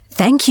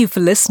Thank you for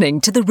listening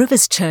to the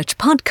Rivers Church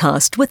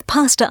podcast with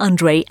Pastor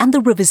Andre and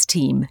the Rivers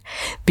team.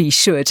 Be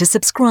sure to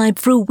subscribe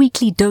for a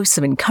weekly dose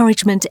of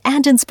encouragement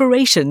and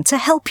inspiration to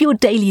help your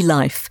daily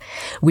life.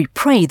 We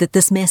pray that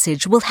this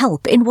message will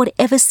help in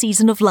whatever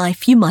season of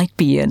life you might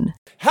be in.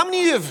 How many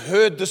of you have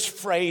heard this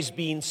phrase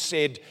being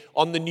said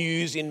on the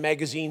news, in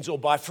magazines, or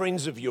by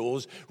friends of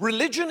yours?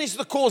 Religion is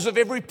the cause of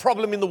every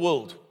problem in the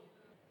world.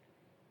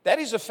 That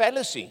is a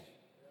fallacy.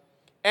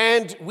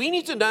 And we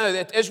need to know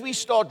that as we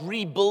start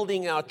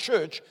rebuilding our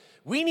church,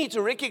 we need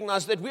to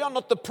recognize that we are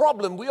not the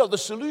problem, we are the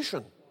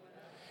solution.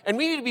 And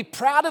we need to be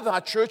proud of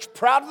our church,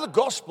 proud of the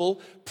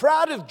gospel,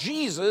 proud of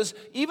Jesus.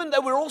 Even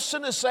though we're all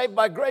sinners saved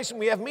by grace and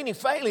we have many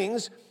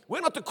failings, we're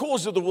not the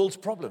cause of the world's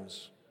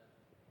problems.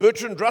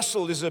 Bertrand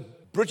Russell is a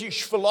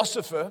British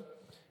philosopher,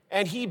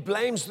 and he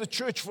blames the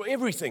church for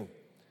everything.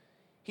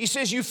 He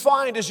says, you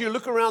find as you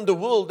look around the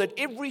world that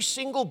every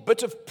single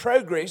bit of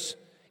progress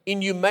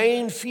in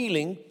humane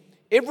feeling,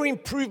 every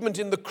improvement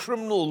in the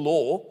criminal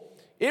law,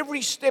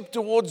 every step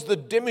towards the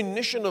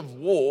diminution of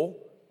war,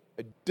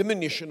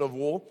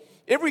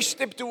 every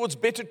step towards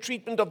better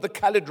treatment of the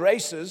colored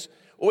races,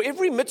 or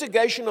every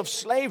mitigation of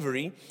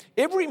slavery,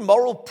 every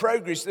moral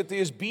progress that there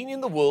has been in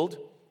the world,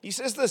 he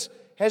says this,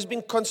 has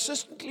been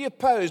consistently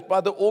opposed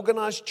by the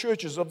organized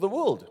churches of the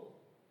world.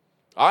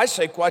 I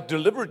say quite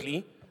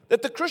deliberately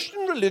that the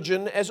Christian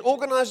religion, as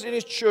organized in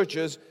its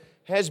churches,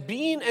 has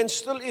been and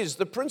still is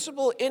the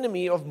principal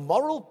enemy of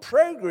moral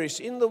progress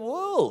in the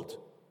world.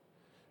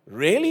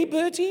 Really,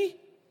 Bertie?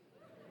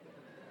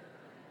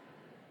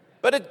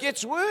 But it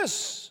gets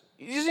worse.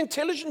 These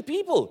intelligent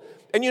people.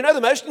 And you know the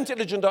most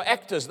intelligent are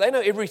actors. They know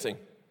everything.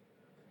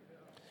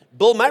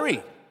 Bill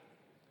Murray.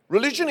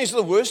 Religion is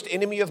the worst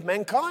enemy of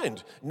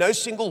mankind. No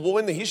single war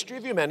in the history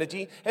of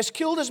humanity has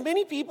killed as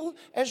many people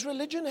as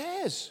religion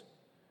has.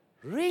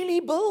 Really,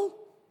 Bill?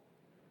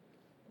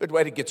 But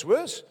wait, it gets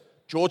worse.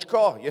 George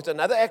Carr, yet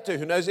another actor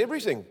who knows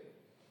everything.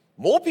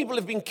 More people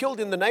have been killed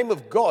in the name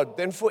of God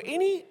than for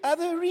any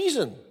other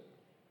reason.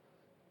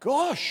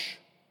 Gosh.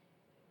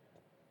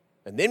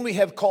 And then we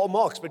have Karl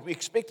Marx, but we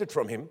expect it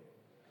from him.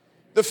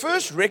 The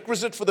first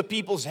requisite for the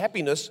people's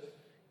happiness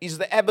is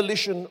the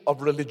abolition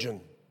of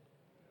religion.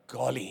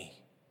 Golly.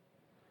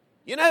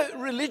 You know,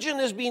 religion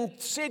has been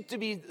said to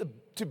be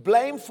to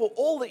blame for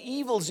all the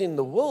evils in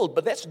the world,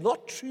 but that's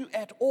not true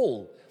at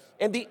all.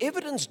 And the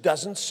evidence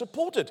doesn't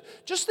support it.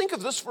 Just think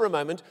of this for a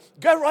moment.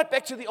 Go right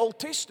back to the Old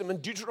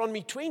Testament,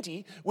 Deuteronomy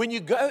 20. When you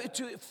go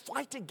to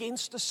fight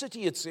against a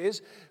city, it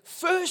says,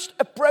 first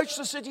approach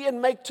the city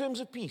and make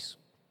terms of peace.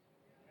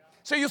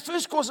 So your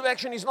first course of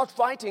action is not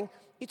fighting,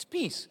 it's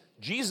peace.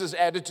 Jesus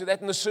added to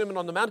that in the Sermon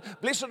on the Mount,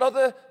 blessed are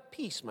the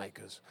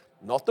peacemakers,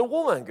 not the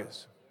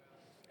warmongers.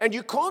 And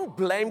you can't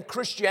blame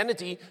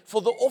Christianity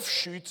for the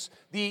offshoots,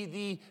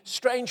 the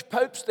strange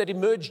popes that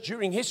emerged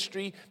during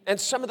history,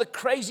 and some of the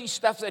crazy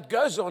stuff that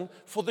goes on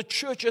for the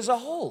church as a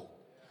whole.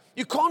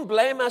 You can't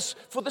blame us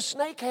for the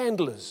snake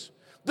handlers,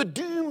 the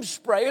doom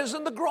sprayers,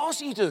 and the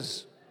grass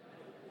eaters.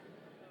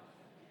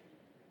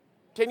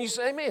 Can you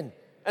say amen?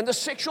 And the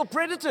sexual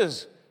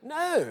predators.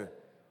 No,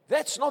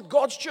 that's not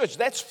God's church.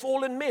 That's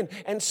fallen men.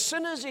 And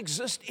sinners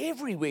exist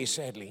everywhere,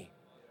 sadly.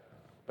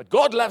 But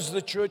God loves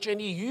the church, and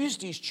He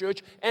used His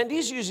church and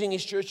is using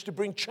His church to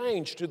bring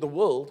change to the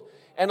world.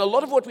 And a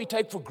lot of what we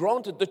take for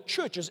granted, the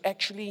church has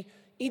actually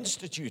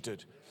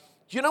instituted.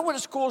 You know what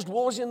has caused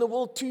wars in the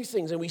world? Two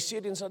things, and we see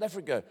it in South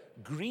Africa.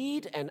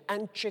 Greed and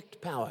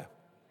unchecked power.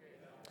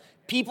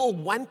 People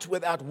want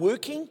without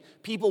working,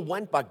 people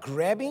want by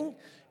grabbing,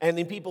 and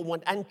then people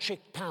want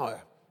unchecked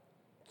power.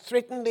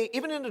 Threaten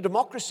even in a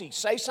democracy,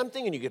 say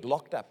something and you get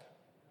locked up.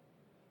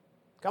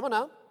 Come on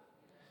now.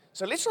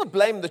 So let's not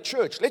blame the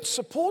church. Let's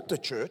support the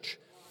church.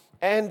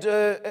 And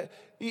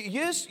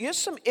here's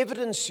some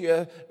evidence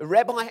here.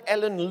 Rabbi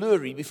Alan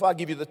Lurie, before I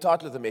give you the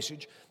title of the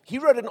message, he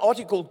wrote an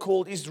article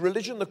called, Is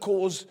Religion the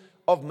Cause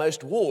of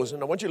Most Wars?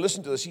 And I want you to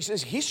listen to this. He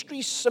says,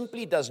 history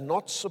simply does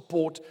not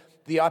support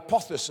the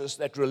hypothesis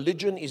that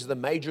religion is the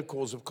major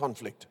cause of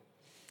conflict.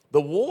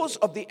 The wars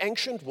of the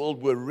ancient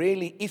world were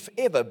rarely, if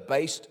ever,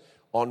 based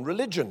on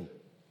religion.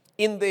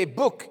 In their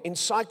book,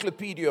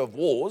 Encyclopedia of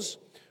Wars,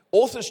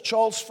 authors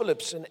Charles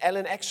Phillips and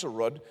Alan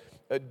Axelrod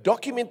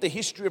document the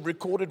history of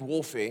recorded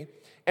warfare,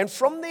 and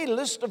from their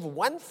list of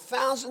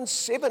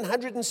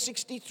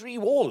 1,763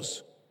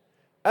 wars,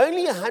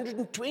 only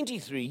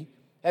 123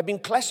 have been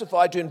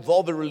classified to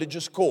involve a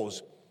religious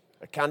cause,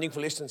 accounting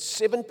for less than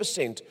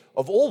 7%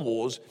 of all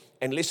wars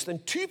and less than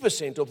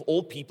 2% of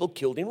all people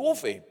killed in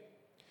warfare.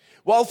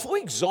 While, for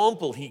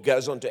example, he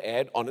goes on to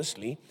add,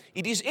 honestly,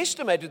 it is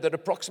estimated that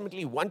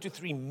approximately 1 to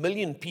 3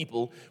 million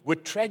people were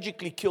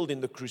tragically killed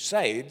in the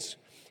Crusades,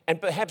 and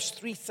perhaps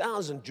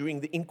 3,000 during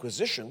the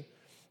Inquisition.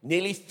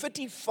 Nearly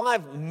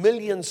 35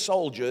 million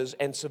soldiers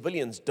and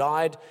civilians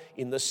died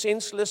in the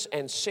senseless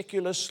and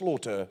secular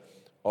slaughter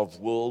of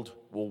World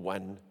War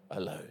I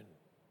alone.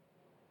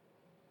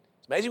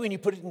 It's amazing when you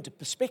put it into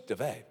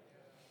perspective, eh?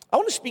 I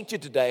want to speak to you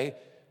today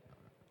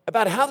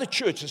about how the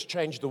church has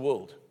changed the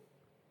world.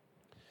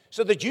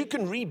 so that you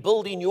can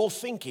rebuild in your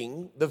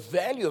thinking the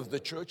value of the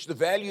church, the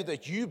value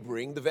that you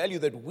bring, the value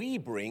that we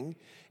bring,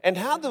 and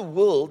how the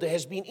world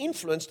has been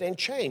influenced and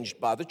changed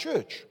by the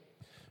church.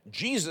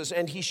 Jesus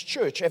and his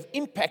church have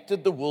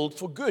impacted the world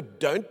for good.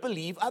 Don't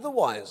believe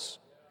otherwise.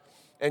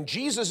 And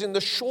Jesus, in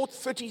the short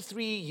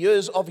 33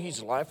 years of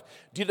his life,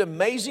 did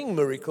amazing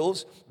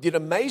miracles, did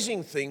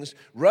amazing things,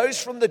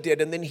 rose from the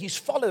dead, and then his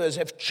followers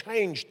have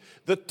changed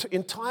the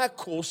entire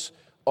course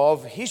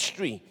of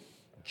history.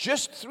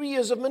 Just 3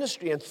 years of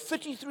ministry, and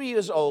 33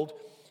 years old,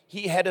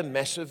 he had a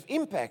massive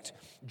impact.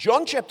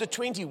 John chapter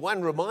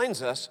 21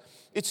 reminds us,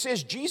 it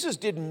says Jesus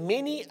did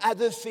many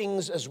other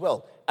things as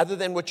well, other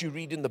than what you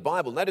read in the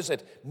Bible. Notice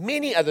that,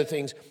 many other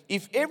things.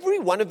 If every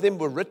one of them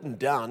were written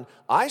down,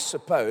 I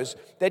suppose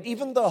that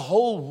even the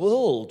whole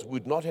world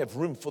would not have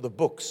room for the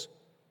books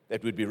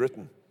that would be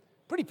written.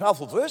 Pretty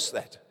powerful verse,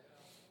 that.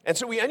 And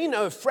so we only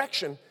know a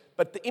fraction,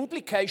 but the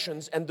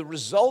implications and the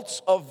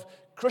results of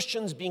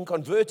Christians being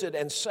converted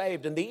and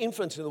saved and the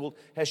influence in the world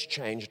has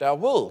changed our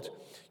world.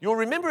 You'll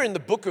remember in the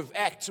book of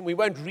Acts, and we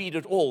won't read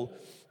it all,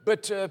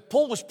 but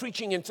Paul was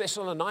preaching in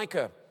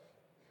Thessalonica.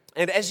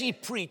 And as he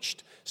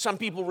preached, some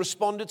people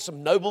responded,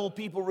 some noble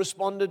people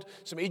responded,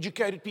 some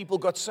educated people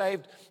got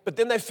saved. But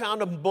then they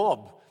found a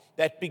mob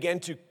that began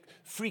to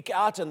freak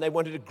out, and they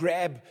wanted to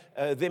grab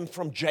them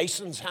from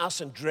Jason's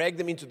house and drag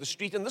them into the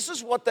street. And this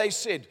is what they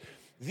said: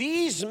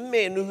 these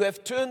men who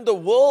have turned the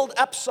world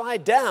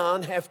upside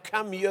down have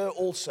come here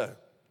also.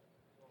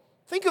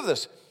 Think of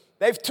this.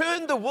 They've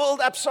turned the world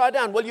upside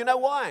down. Well, you know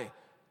why?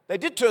 They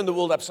did turn the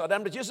world upside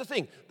down, but here's the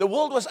thing. The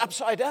world was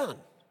upside down.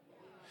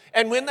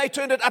 And when they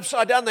turned it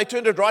upside down, they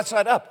turned it right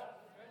side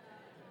up.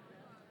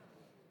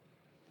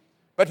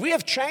 But we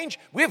have changed.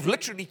 We have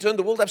literally turned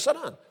the world upside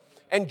down.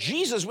 And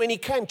Jesus, when he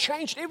came,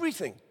 changed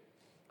everything.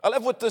 I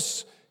love what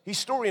this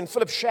historian,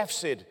 Philip Schaff,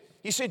 said.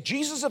 He said,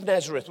 Jesus of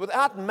Nazareth,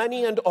 without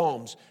money and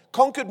arms,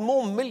 conquered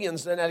more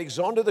millions than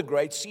Alexander the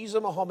Great,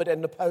 Caesar, Muhammad,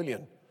 and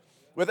Napoleon.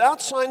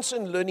 Without science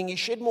and learning, he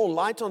shed more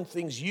light on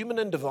things human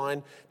and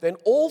divine than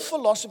all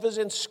philosophers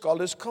and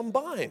scholars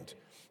combined.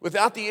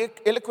 Without the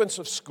eloquence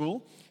of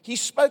school, he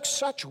spoke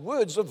such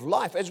words of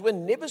life as were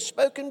never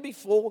spoken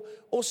before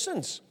or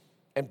since,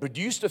 and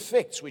produced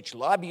effects which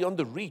lie beyond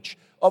the reach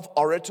of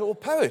orator or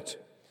poet.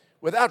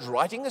 Without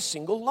writing a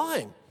single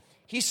line,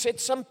 he set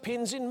some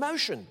pens in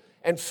motion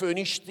and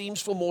furnished themes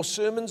for more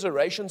sermons,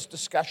 orations,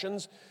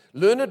 discussions,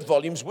 learned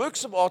volumes,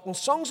 works of art, and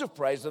songs of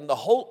praise than the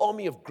whole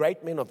army of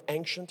great men of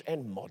ancient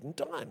and modern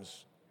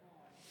times.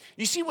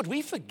 You see, what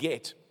we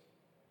forget,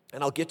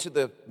 and I'll get to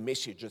the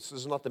message. This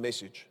is not the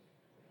message.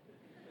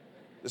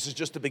 This is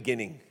just the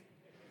beginning.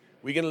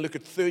 We're going to look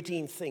at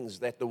 13 things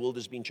that the world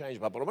has been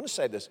changed by. But I want to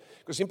say this,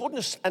 because it's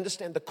important to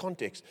understand the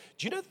context.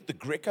 Do you know that the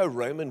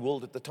Greco-Roman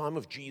world at the time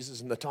of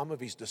Jesus and the time of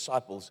his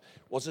disciples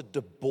was a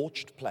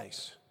debauched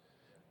place?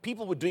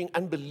 People were doing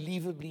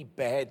unbelievably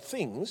bad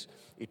things.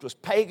 It was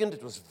pagan,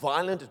 it was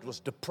violent, it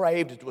was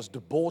depraved, it was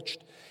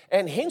debauched.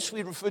 And hence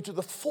we refer to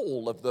the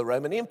fall of the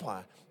Roman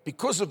Empire.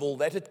 Because of all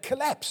that, it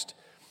collapsed.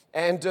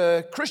 And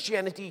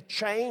Christianity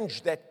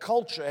changed that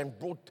culture and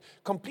brought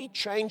complete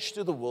change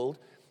to the world.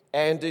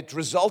 And it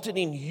resulted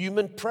in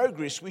human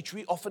progress, which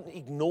we often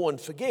ignore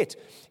and forget.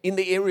 In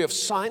the area of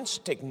science,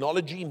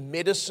 technology,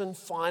 medicine,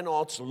 fine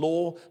arts,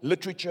 law,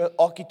 literature,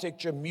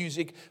 architecture,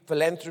 music,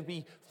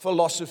 philanthropy,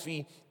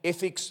 philosophy,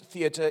 ethics,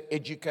 theater,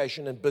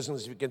 education, and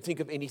business, if you can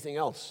think of anything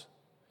else.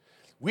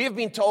 We have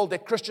been told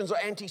that Christians are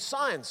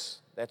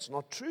anti-science. That's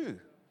not true.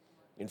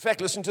 In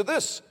fact, listen to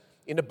this.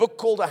 In a book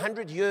called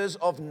 100 Years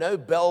of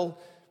Nobel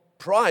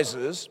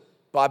Prizes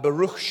by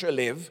Baruch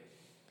Shalev,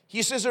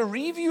 he says a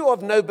review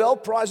of Nobel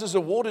Prizes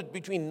awarded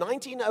between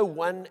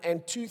 1901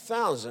 and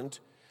 2000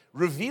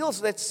 reveals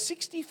that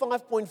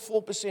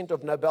 65.4%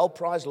 of Nobel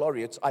Prize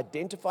laureates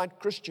identified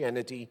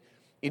Christianity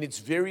in its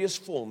various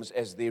forms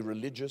as their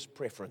religious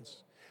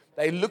preference.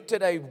 They looked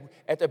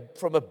at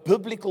from a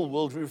biblical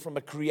worldview, from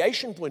a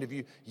creation point of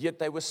view, yet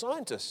they were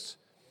scientists.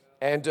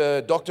 And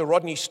Dr.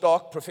 Rodney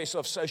Stark, professor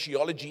of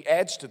sociology,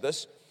 adds to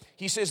this.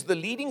 He says the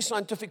leading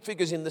scientific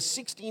figures in the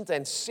 16th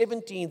and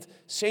 17th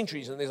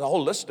centuries, and there's a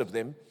whole list of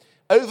them,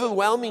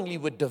 overwhelmingly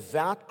were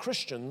devout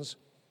Christians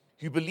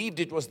who believed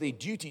it was their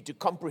duty to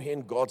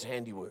comprehend God's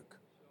handiwork.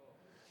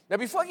 Now,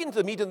 before I get into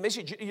the meat of the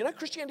message, you know,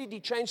 Christianity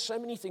changed so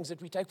many things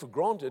that we take for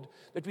granted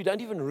that we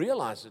don't even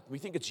realize it. We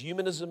think it's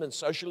humanism and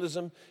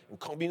socialism and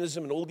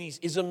communism and all these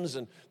isms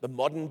and the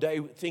modern day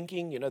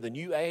thinking, you know, the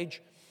new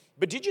age.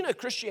 But did you know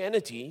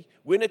Christianity,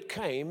 when it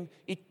came,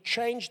 it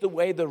changed the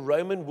way the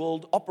Roman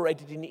world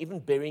operated in even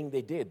burying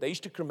their dead. They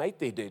used to cremate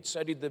their dead.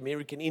 So did the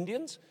American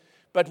Indians.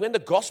 But when the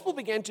gospel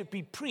began to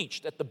be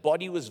preached, that the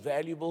body was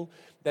valuable,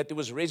 that there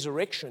was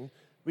resurrection,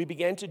 we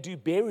began to do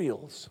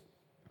burials.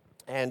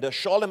 And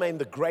Charlemagne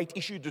the Great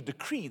issued a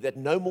decree that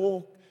no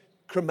more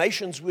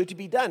cremations were to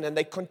be done. And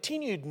they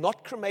continued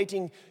not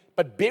cremating,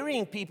 but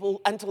burying people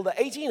until the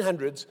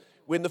 1800s,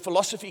 when the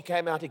philosophy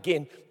came out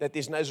again that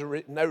there's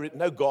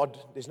no God,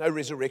 there's no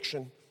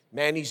resurrection,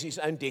 man is his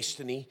own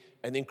destiny,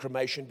 and then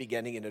cremation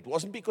began again. It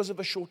wasn't because of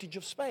a shortage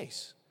of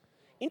space.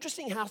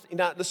 Interesting how,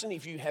 now listen,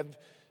 if you have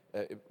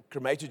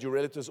cremated your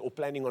relatives or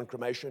planning on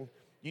cremation,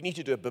 you need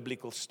to do a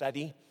biblical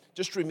study.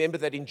 Just remember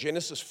that in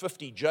Genesis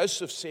 50,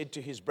 Joseph said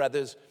to his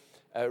brothers,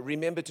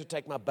 remember to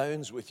take my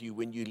bones with you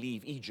when you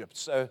leave Egypt.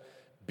 So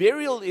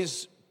burial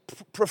is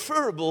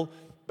preferable,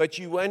 but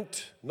you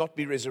won't not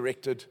be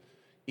resurrected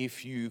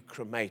if you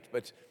cremate.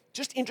 But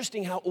just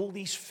interesting how all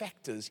these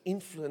factors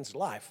influence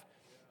life.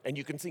 And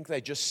you can think they're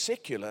just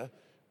secular,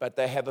 but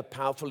they have a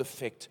powerful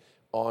effect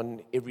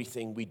on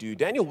everything we do.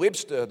 Daniel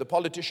Webster, the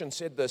politician,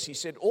 said this. He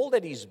said, all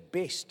that is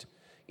best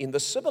in the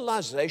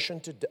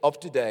civilization of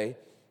today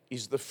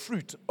is the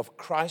fruit of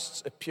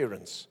Christ's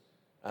appearance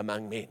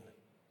among men.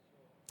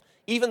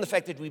 Even the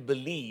fact that we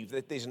believe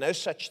that there's no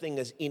such thing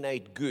as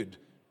innate good.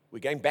 We're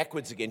going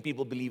backwards again.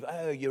 People believe,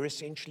 oh, you're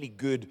essentially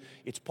good.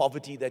 It's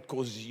poverty that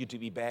causes you to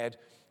be bad.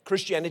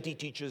 Christianity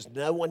teaches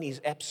no one is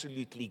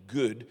absolutely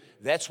good.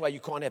 That's why you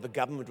can't have a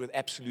government with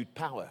absolute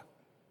power.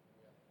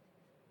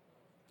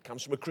 It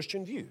comes from a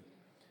Christian view.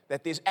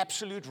 That there's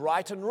absolute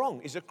right and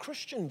wrong is a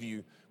Christian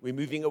view. We're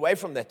moving away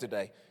from that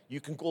today. You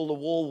can call the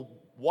wall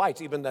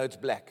white even though it's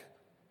black.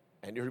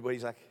 And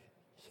everybody's like,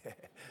 yeah.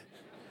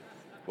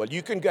 Well,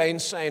 you can go in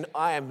saying,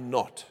 I am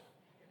not.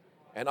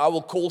 And I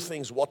will call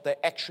things what they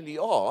actually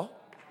are.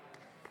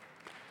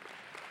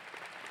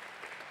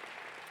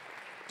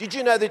 Did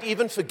you know that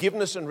even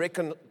forgiveness and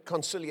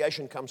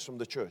reconciliation comes from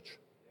the church?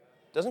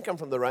 It doesn't come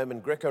from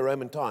the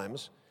Greco-Roman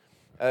times.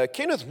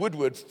 Kenneth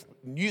Woodward,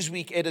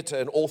 Newsweek editor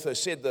and author,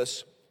 said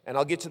this, and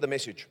I'll get to the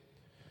message.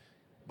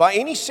 By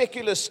any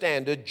secular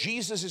standard,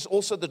 Jesus is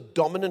also the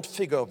dominant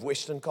figure of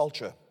Western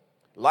culture.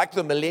 Like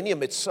the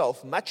millennium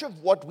itself, much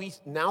of what we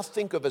now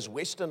think of as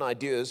Western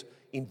ideas,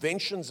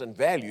 inventions, and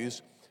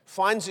values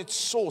finds its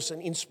source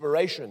and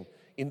inspiration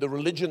in the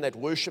religion that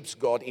worships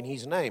God in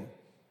His name.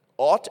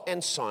 Art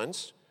and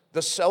science,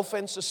 the self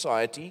and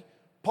society,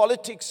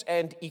 politics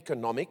and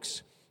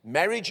economics,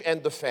 marriage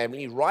and the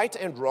family, right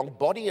and wrong,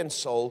 body and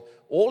soul,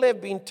 all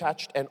have been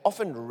touched and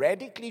often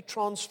radically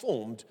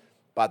transformed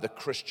by the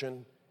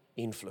Christian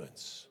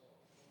influence.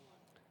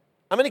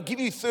 I'm going to give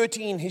you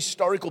 13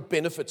 historical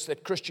benefits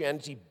that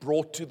Christianity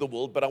brought to the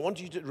world, but I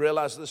want you to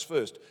realize this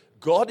first.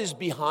 God is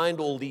behind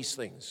all these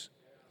things.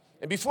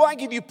 And before I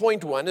give you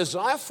point one,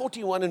 Isaiah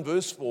 41 and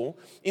verse 4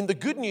 in the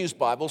Good News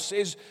Bible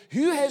says,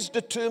 who has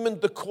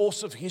determined the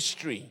course of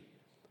history?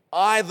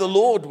 I, the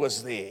Lord,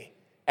 was there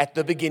at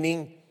the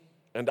beginning,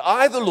 and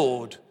I, the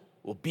Lord,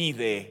 will be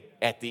there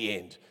at the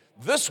end.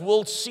 This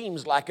world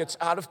seems like it's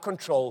out of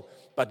control,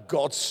 but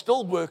God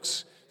still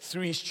works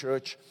through His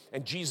church.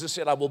 And Jesus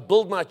said, I will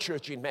build my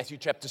church in Matthew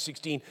chapter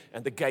 16,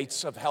 and the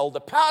gates of hell,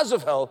 the powers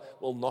of hell,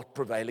 will not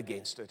prevail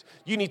against it.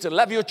 You need to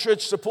love your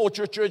church, support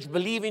your church,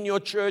 believe in your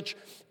church,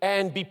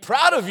 and be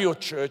proud of your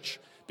church,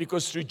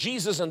 because through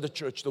Jesus and the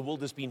church, the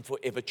world has been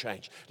forever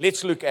changed.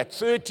 Let's look at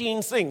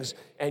 13 things,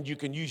 and you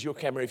can use your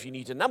camera if you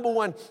need to. Number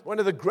one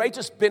of the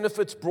greatest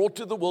benefits brought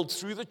to the world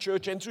through the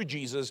church and through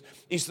Jesus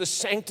is the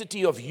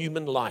sanctity of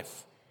human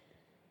life.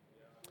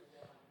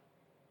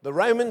 The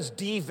Romans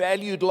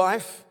devalued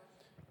life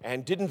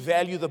and didn't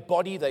value the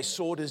body. They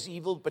saw it as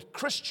evil. But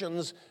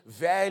Christians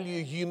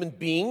value human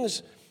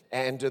beings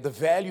and the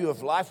value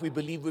of life. We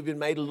believe we've been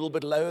made a little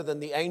bit lower than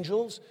the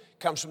angels. It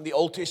comes from the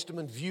Old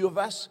Testament view of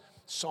us,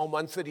 Psalm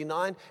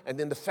 139. And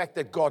then the fact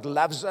that God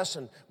loves us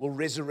and will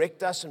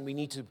resurrect us, and we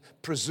need to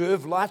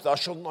preserve life. Thou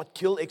shalt not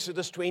kill,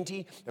 Exodus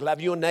 20.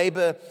 Love your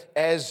neighbor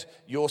as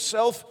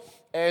yourself.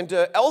 And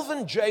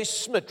Alvin J.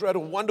 Smith wrote a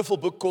wonderful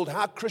book called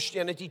How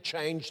Christianity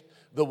Changed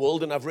the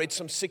World. And I've read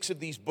some 6 of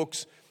these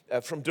books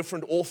from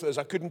different authors.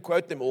 I couldn't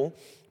quote them all.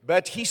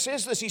 But he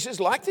says this. He says,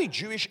 like their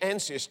Jewish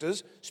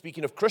ancestors,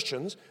 speaking of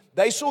Christians,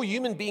 they saw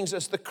human beings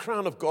as the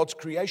crown of God's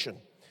creation.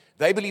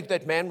 They believed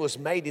that man was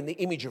made in the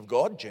image of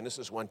God,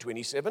 Genesis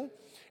 1:27,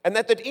 and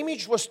that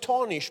image was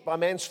tarnished by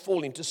man's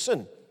fall into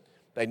sin.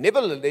 They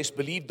nevertheless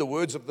believed the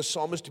words of the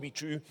psalmist to be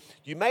true.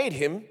 You made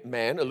him,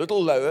 man, a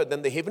little lower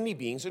than the heavenly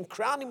beings and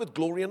crowned him with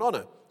glory and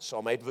honor,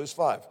 Psalm 8, verse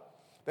 5.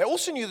 They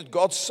also knew that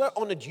God so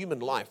honored human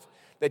life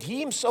that He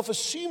Himself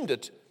assumed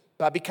it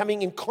by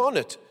becoming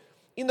incarnate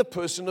in the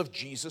person of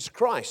Jesus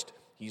Christ,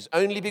 His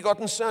only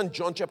begotten Son,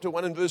 John chapter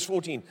 1 and verse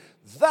 14.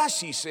 Thus,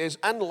 he says,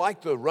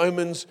 unlike the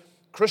Romans,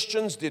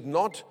 Christians did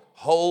not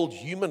hold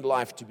human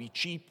life to be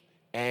cheap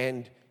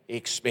and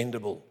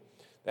expendable.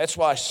 That's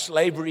why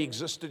slavery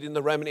existed in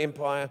the Roman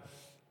Empire,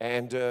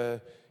 and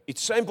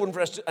it's so important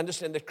for us to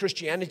understand that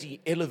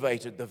Christianity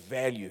elevated the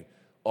value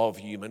of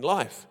human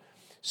life.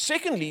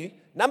 Secondly,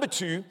 number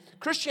 2,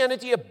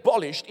 Christianity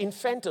abolished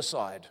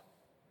infanticide.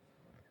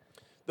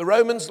 The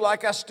Romans,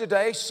 like us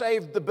today,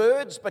 saved the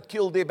birds but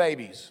killed their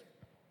babies.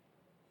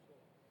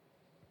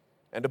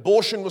 And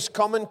abortion was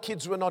common,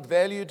 kids were not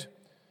valued.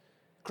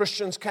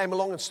 Christians came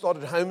along and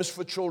started homes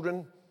for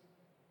children,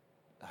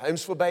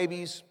 homes for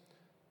babies,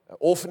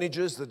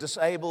 orphanages, the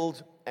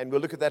disabled, and we'll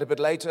look at that a bit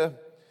later.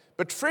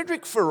 But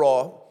Frederick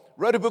Farrar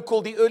wrote a book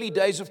called The Early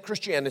Days of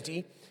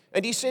Christianity,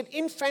 and he said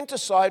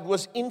infanticide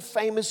was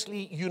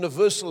infamously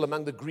universal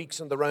among the Greeks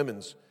and the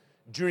Romans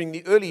during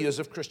the early years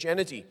of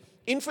Christianity.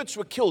 Infants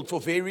were killed for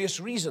various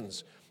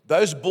reasons.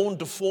 Those born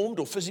deformed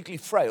or physically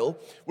frail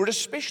were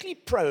especially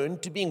prone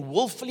to being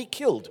willfully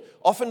killed,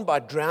 often by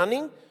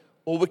drowning,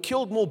 or were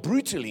killed more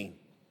brutally.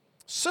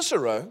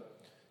 Cicero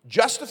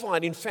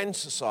justified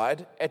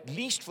infanticide, at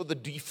least for the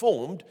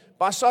deformed,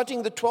 by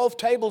citing the 12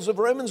 tables of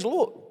Roman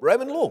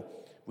law,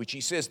 which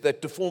he says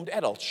that deformed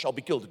adults shall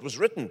be killed. It was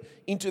written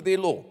into their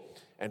law.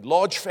 And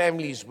large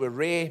families were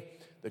rare.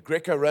 The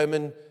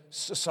Greco-Roman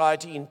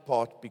society, in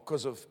part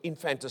because of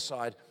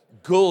infanticide,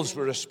 girls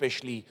were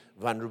especially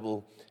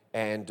vulnerable,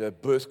 and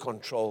birth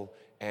control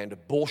and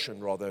abortion,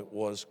 rather,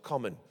 was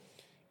common.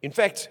 In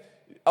fact,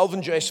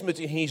 Alvin J. Smith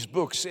in his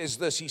book says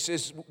this. He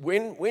says,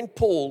 when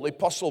Paul, the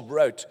apostle,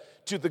 wrote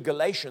to the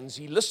Galatians,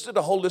 he listed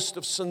a whole list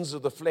of sins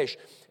of the flesh.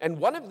 And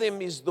one of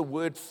them is the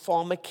word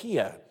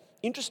pharmakia.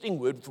 Interesting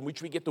word from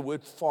which we get the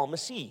word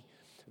pharmacy,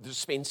 the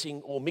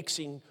dispensing or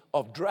mixing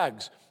of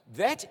drugs.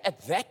 That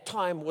at that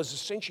time was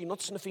essentially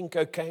not sniffing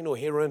cocaine or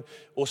heroin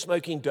or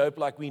smoking dope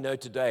like we know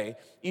today.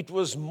 It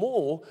was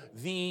more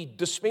the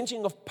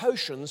dispensing of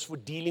potions for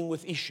dealing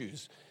with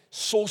issues.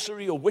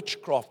 Sorcery or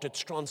witchcraft, it's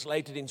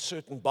translated in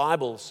certain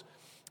Bibles.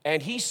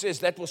 And he says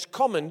that was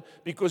common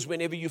because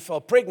whenever you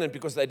fell pregnant,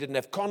 because they didn't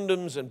have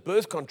condoms and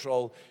birth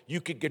control, you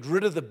could get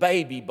rid of the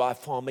baby by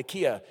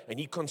pharmakia, and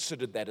he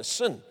considered that a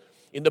sin.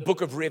 In the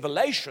book of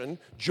Revelation,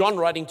 John,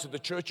 writing to the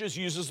churches,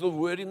 uses the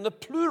word in the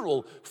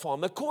plural,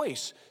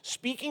 pharmakois.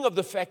 Speaking of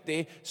the fact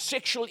there,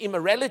 sexual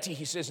immorality,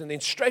 he says, and then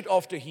straight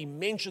after he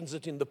mentions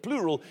it in the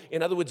plural.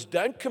 In other words,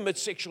 don't commit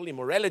sexual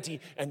immorality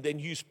and then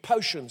use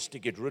potions to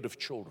get rid of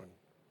children.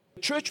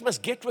 The church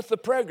must get with the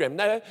program.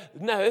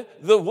 No,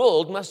 the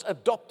world must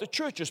adopt the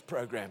church's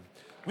program.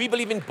 We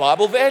believe in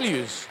Bible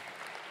values.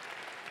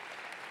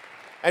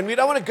 And we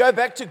don't want to go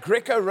back to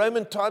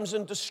Greco-Roman times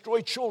and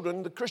destroy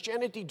children. The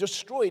Christianity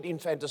destroyed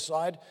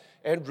infanticide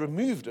and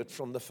removed it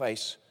from the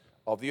face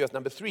of the earth.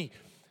 Number 3,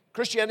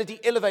 Christianity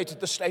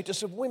elevated the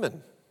status of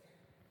women.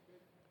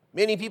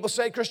 Many people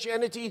say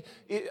Christianity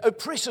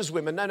oppresses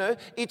women. No,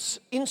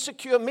 it's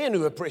insecure men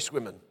who oppress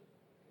women,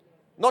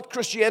 not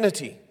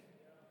Christianity.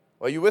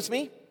 Are you with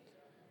me?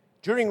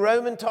 During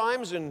Roman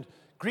times and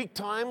Greek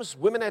times,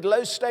 women had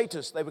low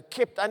status. They were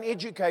kept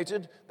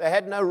uneducated. They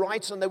had no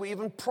rights, and they were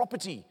even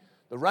property.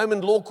 The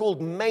Roman law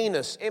called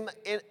manus,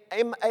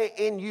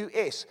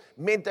 M-A-N-U-S,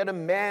 meant that a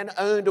man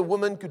owned a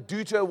woman, could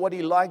do to her what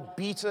he liked,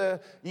 beat her,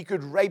 he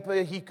could rape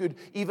her, he could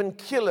even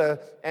kill her,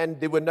 and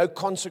there were no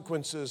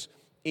consequences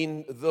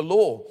in the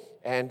law.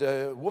 And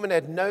a woman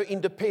had no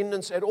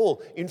independence at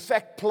all. In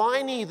fact,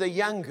 Pliny the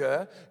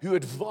Younger, who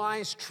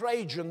advised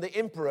Trajan, the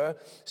emperor,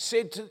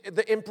 said to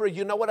the emperor,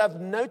 you know what I've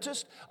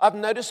noticed? I've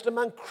noticed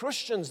among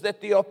Christians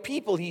that there are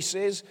people, he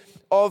says,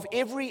 of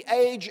every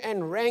age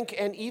and rank,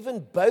 and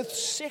even both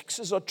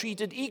sexes are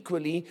treated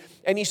equally.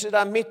 And he said,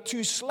 I met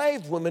 2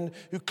 slave women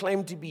who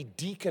claimed to be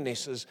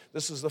deaconesses.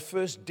 This is the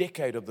first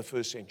decade of the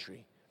first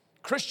century.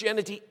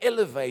 Christianity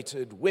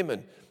elevated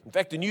women. In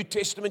fact, the New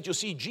Testament, you'll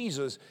see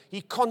Jesus,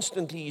 he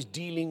constantly is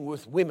dealing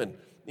with women.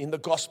 In the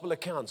gospel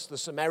accounts, the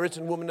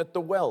Samaritan woman at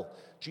the well,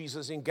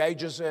 Jesus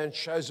engages her and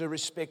shows her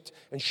respect,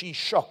 and she's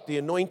shocked. The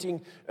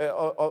anointing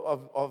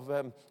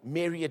of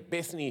Mary at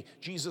Bethany,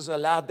 Jesus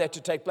allowed that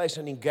to take place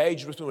and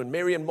engaged with her. And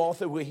Mary and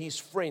Martha were his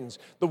friends.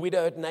 The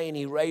widow at Nain,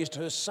 he raised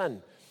her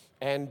son.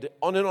 And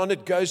on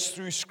it goes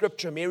through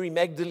Scripture. Mary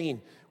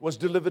Magdalene was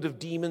delivered of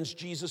demons.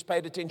 Jesus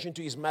paid attention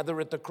to his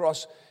mother at the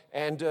cross.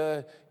 And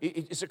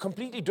it's a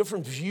completely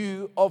different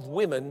view of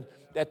women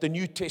that the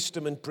New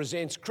Testament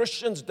presents.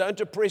 Christians don't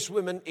oppress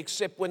women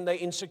except when they're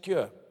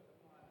insecure.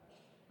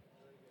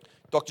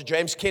 Dr.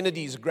 James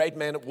Kennedy is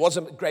was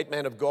a great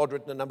man of God,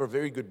 written a number of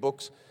very good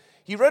books.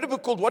 He wrote a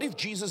book called What If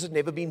Jesus Had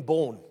Never Been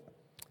Born?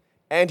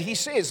 And he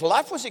says,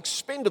 life was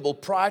expendable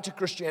prior to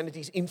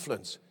Christianity's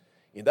influence.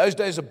 In those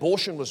days,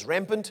 abortion was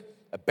rampant,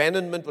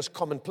 abandonment was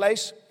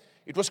commonplace.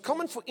 It was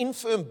common for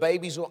infirm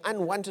babies or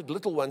unwanted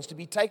little ones to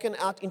be taken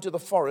out into the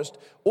forest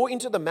or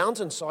into the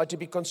mountainside to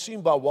be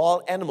consumed by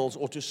wild animals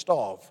or to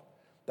starve.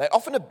 They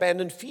often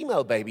abandoned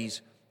female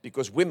babies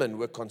because women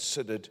were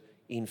considered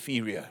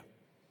inferior.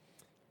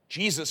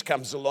 Jesus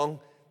comes along.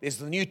 There's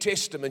the New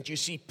Testament. You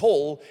see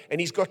Paul, and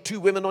he's got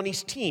 2 women on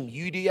his team,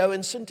 Euodia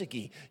and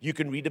Syntyche. You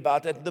can read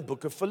about that in the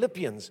book of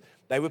Philippians.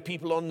 They were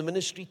people on the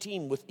ministry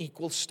team with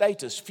equal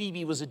status.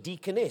 Phoebe was a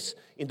deaconess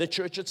in the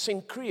church at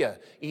Cenchrea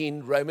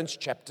in Romans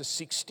chapter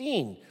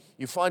 16.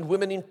 You find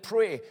women in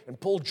prayer, and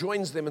Paul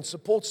joins them and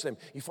supports them.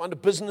 You find a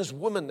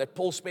businesswoman that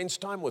Paul spends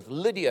time with,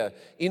 Lydia,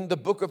 in the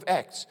book of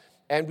Acts.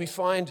 And we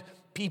find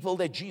people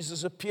that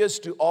Jesus appears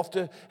to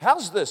after.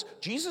 How's this?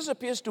 Jesus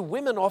appears to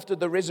women after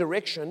the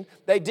resurrection.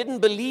 They didn't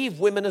believe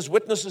women as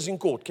witnesses in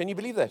court. Can you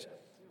believe that?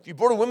 If you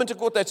brought a woman to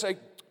court, they'd say,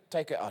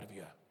 take her out of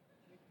here.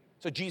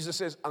 So Jesus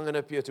says, I'm going to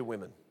appear to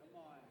women.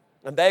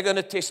 And they're going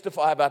to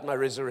testify about my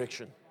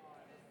resurrection.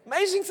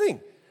 Amazing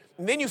thing.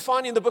 And then you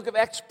find in the book of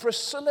Acts,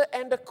 Priscilla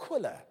and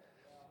Aquila.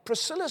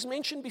 Priscilla's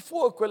mentioned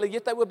before Aquila,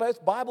 yet they were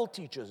both Bible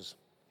teachers.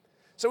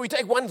 So we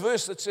take one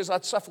verse that says,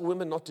 I'd suffer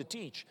women not to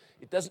teach.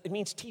 It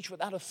means teach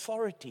without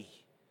authority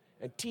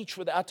and teach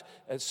without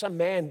some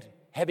man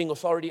having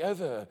authority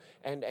over her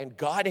and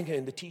guiding her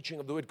in the teaching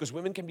of the word, because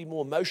women can be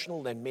more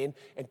emotional than men,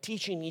 and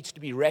teaching needs to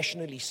be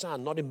rationally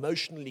sound, not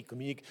emotionally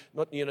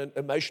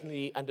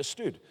emotionally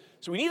understood.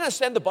 So we need to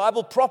understand the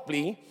Bible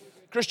properly.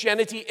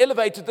 Christianity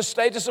elevated the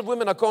status of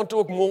women. I can't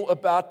talk more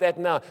about that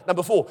now.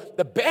 Number 4,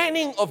 the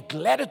banning of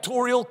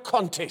gladiatorial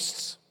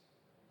contests.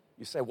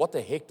 You say, what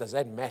the heck does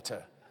that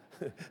matter?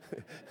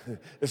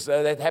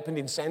 So that happened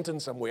in Santon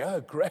somewhere.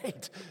 Oh,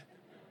 great.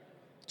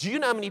 Do you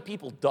know how many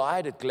people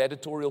died at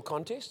gladiatorial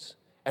contests?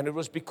 And it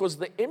was because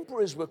the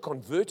emperors were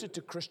converted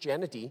to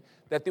Christianity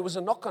that there was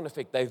a knock-on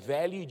effect. They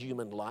valued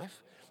human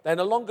life. They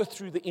no longer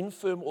threw the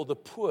infirm or the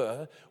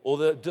poor or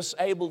the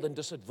disabled and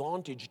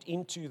disadvantaged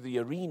into the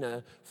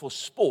arena for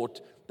sport.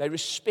 They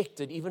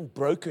respected even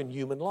broken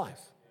human life.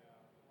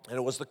 And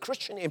it was the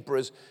Christian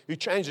emperors who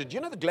changed it.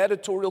 You know, the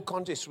gladiatorial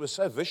contests were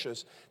so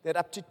vicious that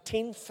up to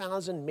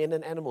 10,000 men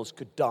and animals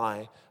could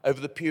die over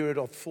the period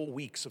of 4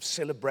 weeks of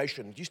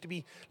celebration. It used to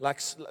be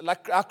like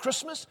our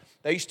Christmas.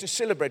 They used to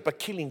celebrate by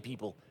killing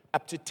people.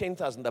 Up to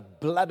 10,000. The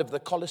blood of the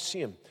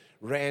Colosseum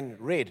ran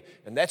red.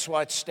 And that's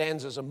why it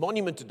stands as a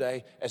monument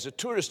today, as a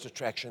tourist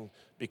attraction,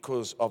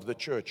 because of the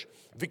church.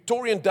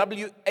 Victorian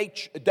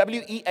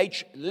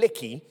W.E.H.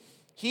 Lecky,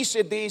 he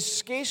said, there is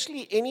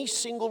scarcely any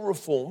single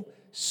reform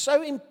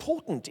so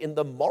important in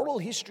the moral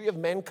history of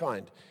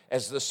mankind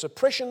as the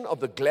suppression of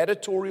the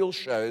gladiatorial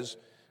shows,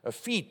 a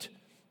feat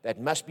that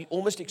must be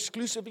almost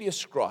exclusively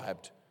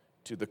ascribed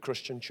to the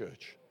Christian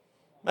church.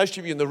 Most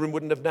of you in the room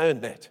wouldn't have known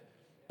that,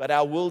 but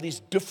our world is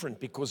different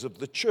because of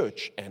the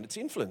church and its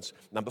influence.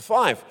 Number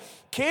 5,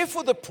 care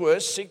for the poor,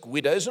 sick,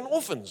 widows, and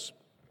orphans.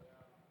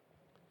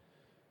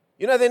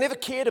 You know, they never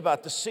cared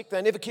about the sick,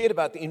 they never cared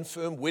about the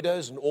infirm,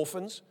 widows, and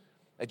orphans.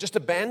 They just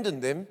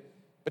abandoned them.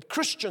 But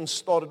Christians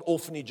started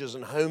orphanages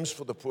and homes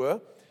for the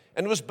poor,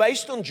 and it was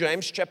based on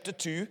James chapter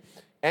 2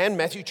 and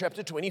Matthew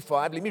chapter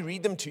 25. Let me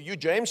read them to you.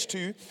 James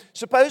 2,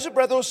 suppose a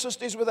brother or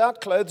sister is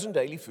without clothes and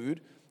daily food.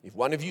 If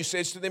one of you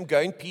says to them, go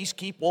in peace,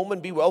 keep warm and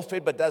be well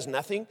fed, but does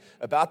nothing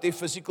about their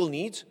physical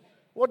needs,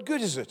 what good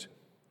is it?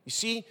 You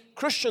see,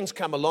 Christians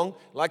come along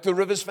like the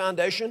Rivers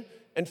Foundation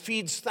and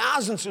feeds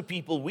thousands of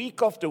people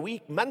week after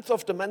week, month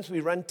after month. We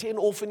run 10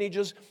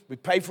 orphanages. We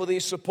pay for their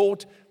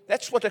support.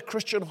 That's what a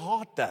Christian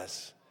heart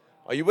does.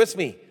 Are you with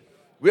me?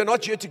 We are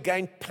not here to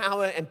gain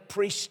power and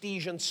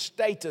prestige and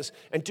status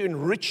and to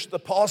enrich the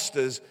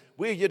pastors.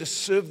 We're here to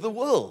serve the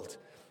world.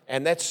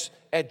 And that's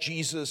at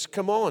Jesus'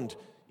 command.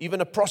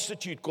 Even a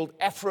prostitute called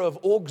Afra of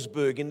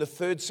Augsburg in the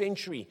 3rd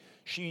century,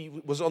 she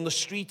was on the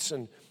streets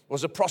and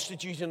was a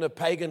prostitute in her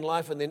pagan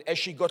life. And then as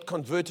she got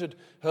converted,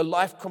 her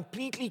life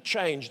completely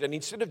changed. And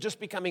instead of just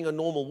becoming a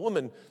normal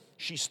woman,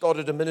 she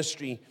started a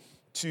ministry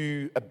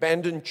to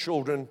abandoned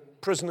children,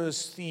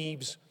 prisoners,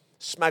 thieves,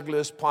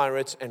 smugglers,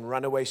 pirates, and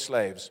runaway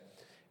slaves.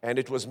 And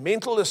it was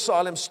mental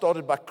asylums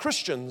started by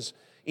Christians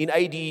in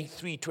AD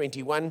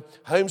 321,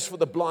 homes for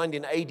the blind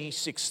in AD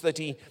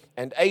 630,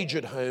 and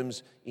aged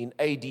homes in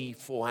AD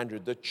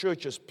 400. The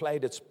church has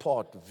played its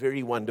part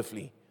very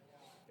wonderfully.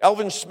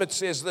 Alvin Smith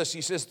says this,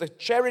 he says, the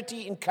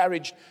charity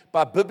encouraged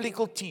by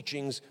biblical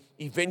teachings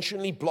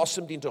eventually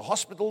blossomed into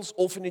hospitals,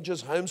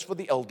 orphanages, homes for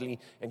the elderly,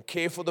 and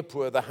care for the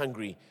poor, the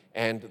hungry,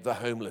 and the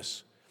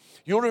homeless.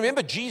 You'll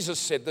remember Jesus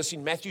said this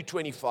in Matthew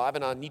 25,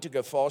 and I need to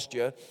go fast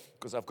here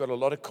because I've got a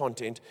lot of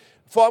content.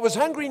 For I was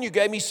hungry and you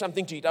gave me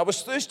something to eat. I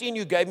was thirsty and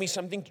you gave me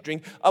something to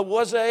drink. I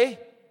was a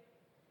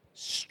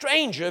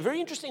stranger, a very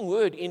interesting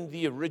word in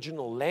the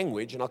original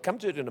language, and I'll come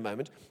to it in a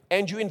moment,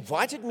 and you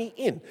invited me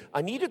in.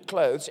 I needed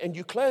clothes and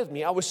you clothed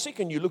me. I was sick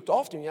and you looked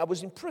after me. I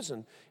was in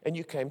prison and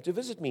you came to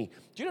visit me.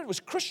 Do you know it was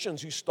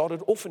Christians who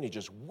started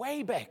orphanages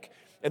way back?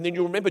 And then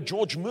you remember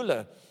George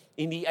Muller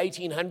in the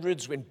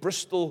 1800s, when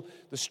Bristol,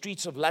 the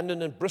streets of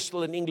London and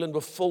Bristol in England were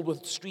filled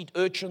with street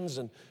urchins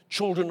and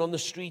children on the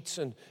streets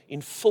and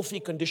in filthy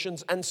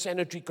conditions,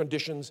 unsanitary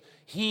conditions,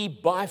 he,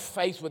 by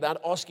faith,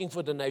 without asking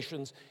for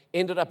donations,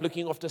 ended up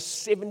looking after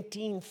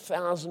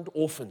 17,000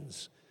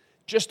 orphans.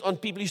 Just on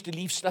people used to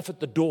leave stuff at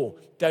the door,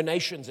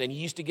 donations, and he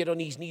used to get on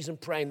his knees and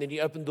pray, and then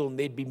he opened the door and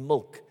there'd be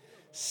milk.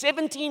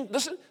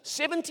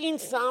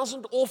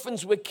 17,000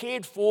 orphans were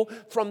cared for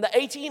from the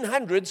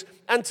 1800s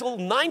until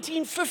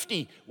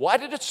 1950. Why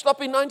did it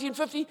stop in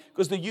 1950?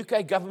 Because the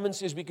UK government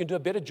says we can do a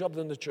better job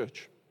than the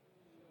church.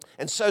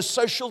 And so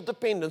social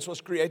dependence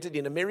was created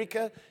in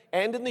America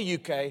and in the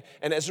UK.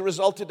 And as a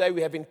result, today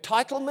we have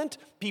entitlement,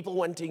 people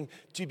wanting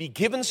to be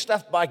given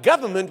stuff by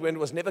government when it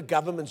was never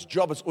government's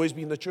job. It's always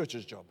been the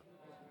church's job.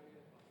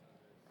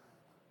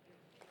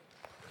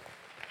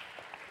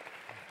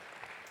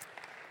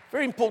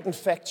 Very important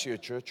facts here,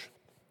 church.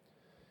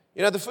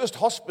 You know, the first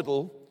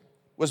hospital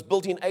was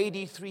built in AD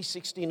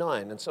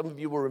 369, and some of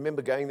you will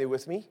remember going there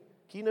with me.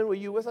 Keenan, were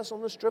you with us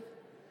on this trip?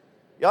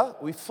 Yeah,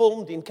 we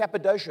filmed in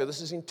Cappadocia. This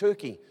is in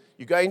Turkey.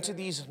 You go into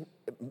these,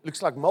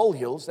 looks like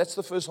molehills. That's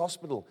the first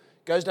hospital.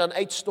 Goes down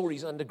 8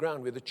 stories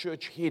underground where the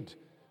church hid.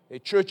 There are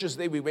churches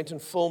there. We went and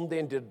filmed there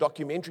and did a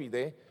documentary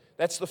there.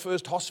 That's the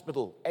first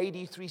hospital, AD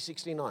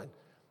 369.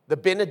 The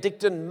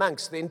Benedictine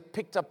monks then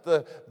picked up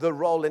the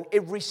role, and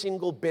every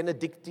single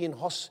Benedictine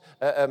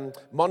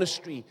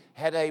monastery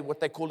had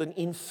what they call an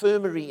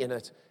infirmary in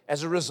it.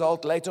 As a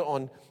result, later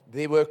on,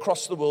 there were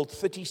across the world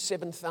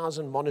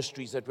 37,000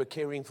 monasteries that were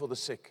caring for the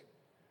sick.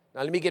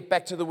 Now, let me get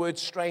back to the word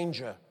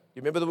stranger.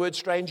 You remember the word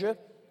stranger?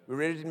 We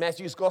read it in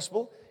Matthew's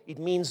Gospel. It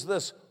means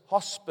this,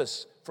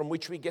 hospice, from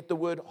which we get the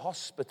word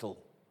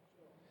hospital.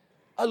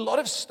 A lot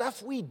of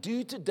stuff we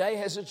do today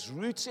has its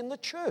roots in the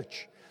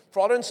church.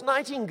 Florence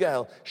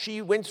Nightingale,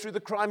 she went through the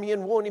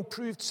Crimean War and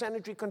improved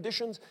sanitary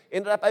conditions,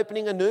 ended up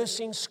opening a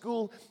nursing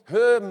school.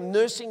 Her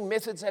nursing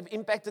methods have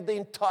impacted the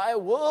entire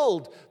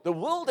world. The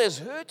world has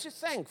her to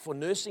thank for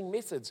nursing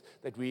methods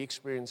that we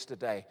experience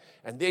today.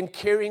 And then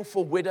caring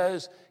for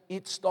widows,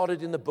 it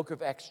started in the book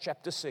of Acts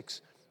chapter 6,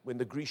 when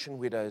the Grecian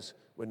widows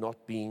were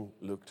not being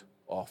looked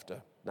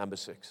after. Number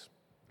 6.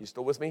 You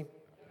still with me?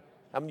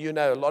 You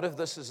know, a lot of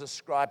this is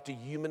ascribed to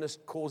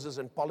humanist causes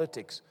and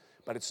politics.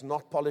 But it's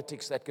not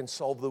politics that can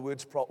solve the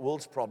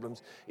world's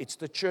problems. It's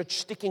the church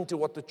sticking to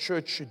what the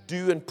church should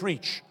do and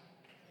preach.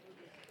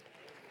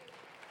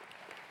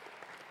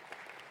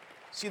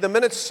 See, the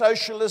minute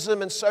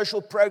socialism and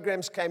social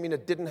programs came in,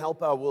 it didn't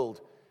help our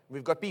world.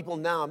 We've got people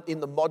now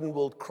in the modern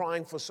world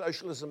crying for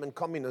socialism and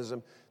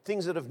communism,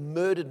 things that have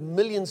murdered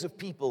millions of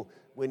people,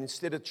 when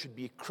instead it should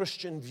be a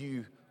Christian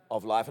view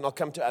of life. And I'll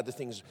come to other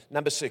things.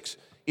 Number 6,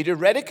 it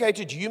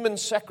eradicated human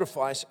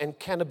sacrifice and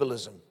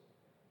cannibalism.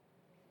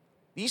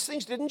 These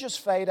things didn't just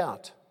fade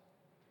out.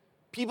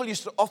 People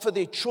used to offer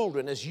their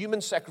children as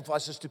human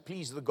sacrifices to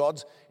please the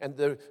gods, and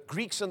the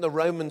Greeks and the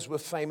Romans were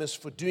famous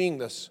for doing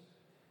this.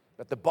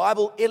 But the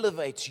Bible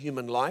elevates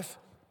human life,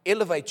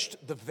 elevates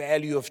the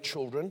value of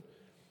children,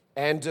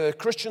 and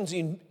Christians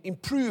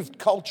improved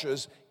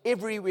cultures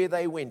everywhere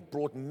they went,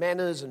 brought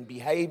manners and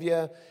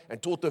behavior,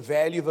 and taught the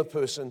value of a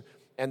person,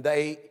 and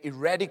they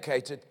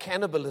eradicated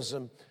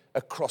cannibalism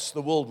across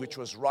the world, which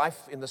was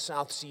rife in the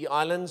South Sea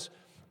Islands,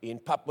 in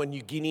Papua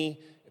New Guinea,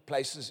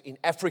 places in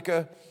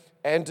Africa.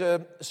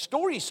 And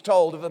stories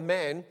told of a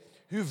man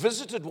who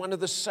visited one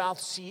of the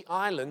South Sea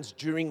Islands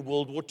during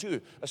World War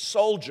II, a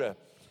soldier.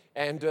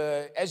 And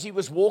as he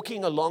was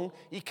walking along,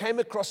 he came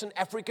across an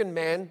African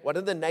man, one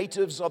of the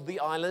natives of the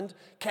island,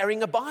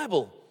 carrying a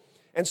Bible.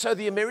 And so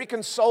the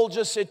American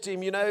soldier said to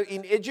him, you know,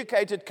 in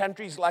educated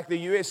countries like the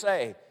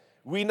USA,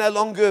 we no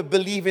longer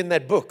believe in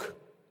that book.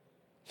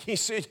 He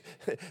said,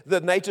 the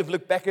native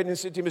looked back at him and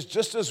said to him, it's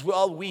just as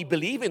well we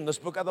believe in this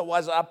book,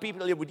 otherwise our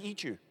people here would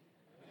eat you.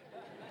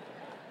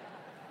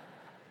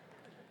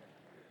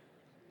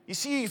 You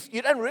see,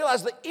 you don't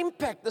realize the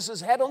impact this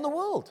has had on the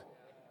world.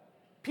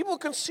 People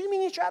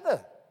consuming each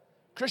other.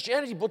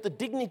 Christianity brought the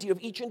dignity of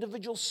each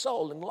individual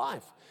soul and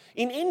life.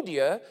 In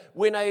India,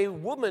 when a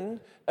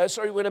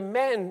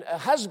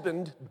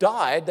husband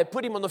died, they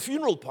put him on the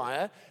funeral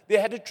pyre. They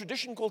had a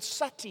tradition called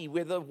sati,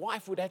 where the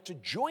wife would have to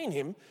join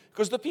him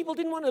because the people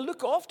didn't want to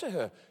look after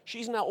her.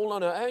 She's now all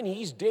on her own.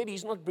 He's dead.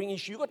 He's not bringing.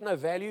 You got no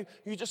value.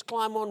 You just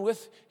climb on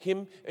with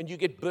him, and you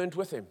get burnt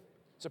with him.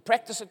 It's a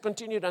practice that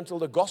continued until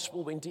the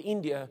gospel went to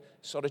India,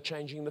 started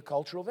changing the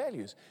cultural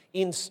values.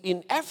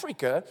 In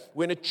Africa,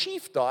 when a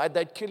chief died,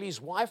 they'd kill his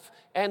wife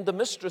and the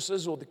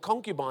mistresses or the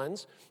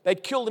concubines.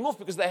 They'd kill them off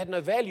because they had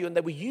no value and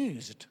they were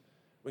used.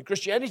 When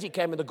Christianity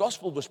came and the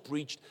gospel was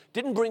preached,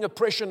 didn't bring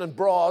oppression and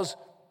bras,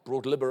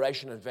 brought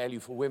liberation and value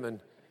for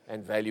women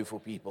and value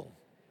for people.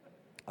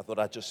 I thought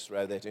I'd just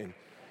throw that in.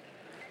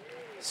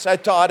 So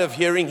tired of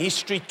hearing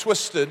history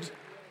twisted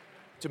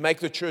to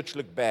make the church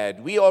look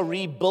bad. We are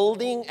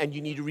rebuilding, and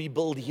you need to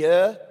rebuild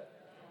here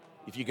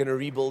if you're going to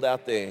rebuild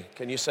out there.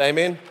 Can you say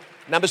amen?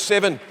 Number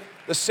 7,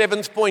 the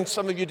 7th point.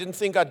 Some of you didn't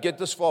think I'd get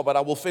this far, but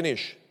I will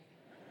finish.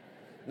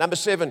 Number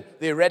 7,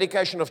 the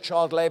eradication of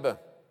child labor.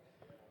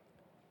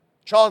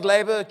 Child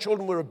labor,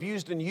 children were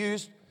abused and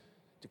used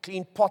to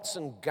clean pots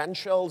and gun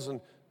shells,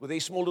 and with their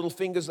small little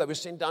fingers, they were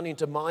sent down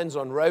into mines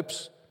on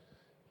ropes.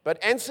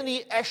 But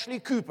Anthony Ashley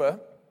Cooper,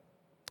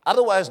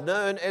 otherwise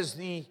known as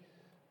the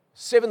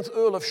 7th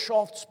Earl of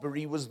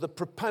Shaftesbury, was the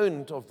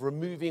proponent of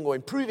removing or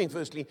improving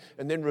firstly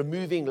and then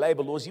removing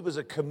labor laws. He was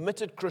a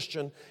committed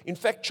Christian. In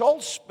fact,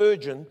 Charles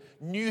Spurgeon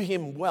knew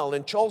him well,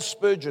 and Charles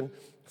Spurgeon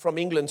from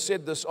England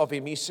said this of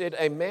him. He said,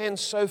 a man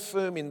so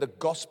firm in the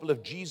gospel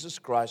of Jesus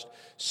Christ,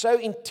 so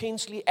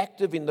intensely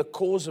active in the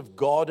cause of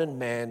God and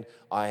man,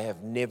 I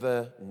have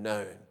never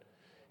known.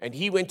 And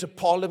he went to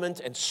Parliament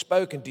and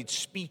spoke and did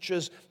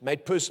speeches,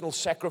 made personal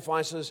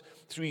sacrifices.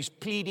 Through his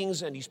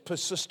pleadings and his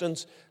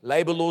persistence,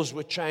 labor laws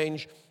were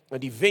changed,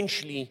 and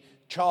eventually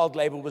child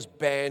labor was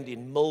banned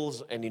in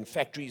mills and in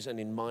factories and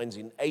in mines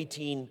in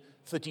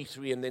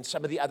 1833, and then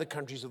some of the other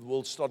countries of the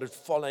world started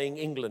following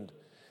England.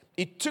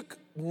 It took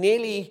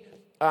nearly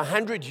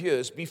 100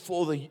 years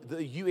before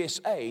the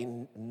USA,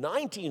 in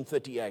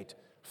 1938,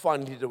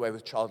 finally did away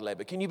with child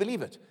labor. Can you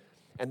believe it?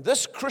 And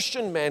this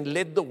Christian man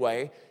led the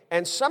way.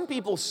 And some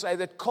people say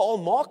that Karl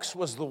Marx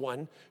was the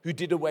one who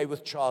did away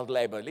with child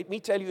labor. Let me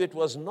tell you, it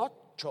was not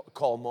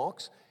Karl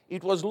Marx.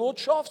 It was Lord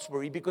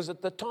Shaftesbury, because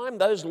at the time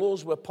those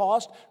laws were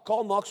passed,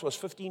 Karl Marx was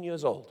 15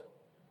 years old.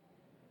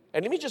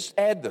 And let me just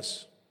add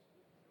this.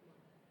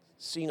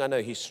 Seeing I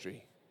know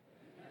history.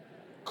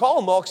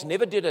 Karl Marx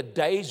never did a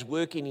day's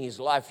work in his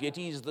life, yet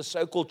he is the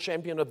so-called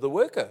champion of the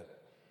worker.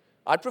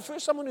 I'd prefer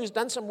someone who's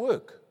done some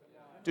work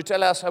to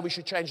tell us how we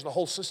should change the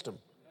whole system.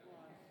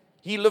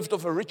 He lived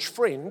off a rich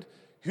friend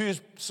who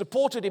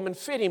supported him and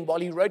fed him while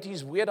he wrote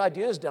his weird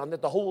ideas down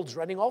that the whole world's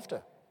running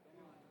after.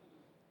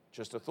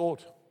 Just a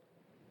thought.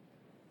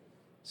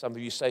 Some of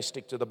you say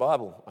stick to the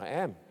Bible. I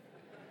am.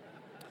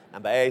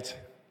 Number 8.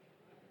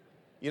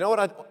 You know what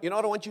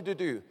I want you to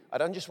do? I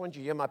don't just want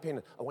you to hear my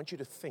pen. I want you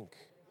to think.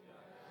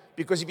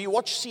 Because if you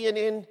watch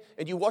CNN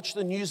and you watch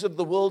the news of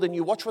the world and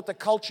you watch what the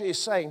culture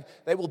is saying,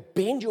 they will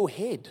bend your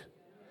head.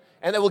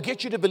 And they will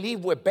get you to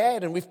believe we're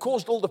bad and we've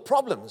caused all the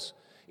problems.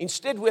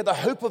 Instead, we're the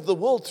hope of the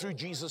world through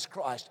Jesus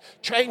Christ.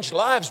 Change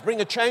lives,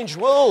 bring a changed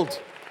world.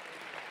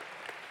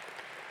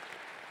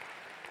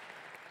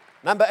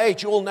 Number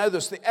 8, you all know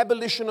this, the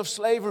abolition of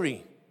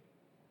slavery.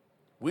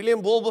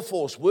 William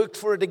Wilberforce worked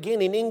for it again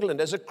in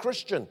England as a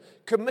Christian,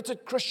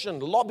 committed Christian,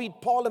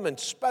 lobbied Parliament,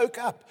 spoke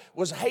up,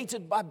 was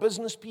hated by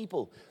business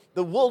people.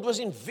 The world was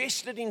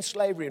invested in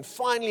slavery. And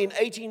finally, in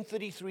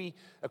 1833,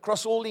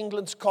 across all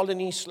England's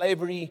colonies,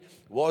 slavery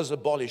was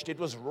abolished. It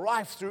was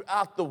rife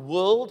throughout the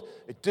world.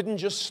 It didn't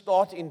just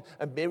start in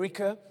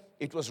America.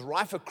 It was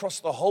rife across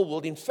the whole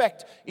world. In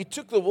fact, it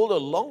took the world a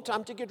long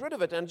time to get rid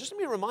of it. And just let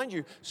me remind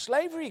you,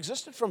 slavery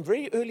existed from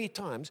very early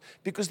times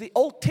because the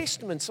Old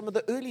Testament, some of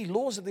the early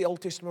laws of the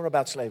Old Testament are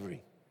about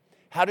slavery,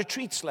 how to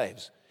treat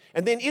slaves.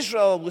 And then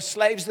Israel was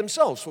slaves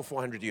themselves for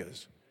 400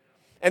 years.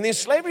 And then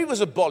slavery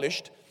was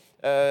abolished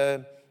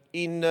in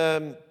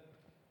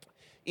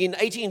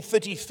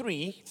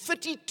 1833.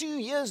 32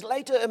 years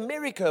later,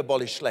 America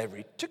abolished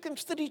slavery. It took them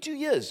 32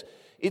 years.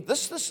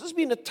 This has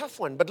been a tough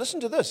one, but listen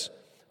to this.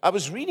 I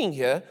was reading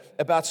here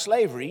about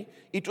slavery.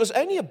 It was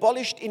only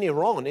abolished in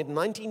Iran in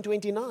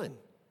 1929,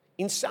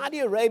 in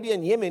Saudi Arabia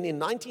and Yemen in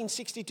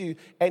 1962,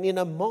 and in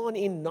Oman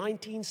in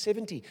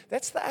 1970.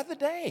 That's the other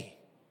day.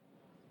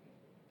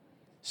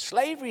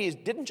 Slavery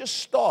didn't just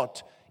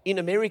start in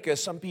America,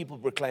 some people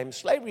proclaim.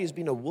 Slavery has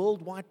been a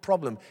worldwide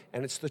problem,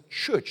 and it's the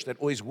church that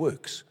always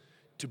works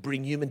to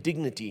bring human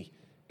dignity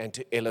and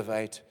to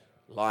elevate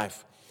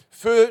life.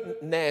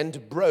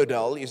 Fernand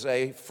Braudel is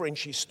a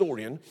French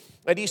historian,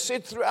 and he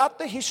said throughout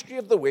the history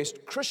of the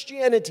West,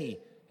 Christianity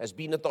has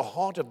been at the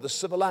heart of the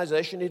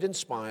civilization it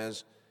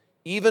inspires,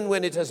 even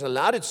when it has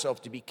allowed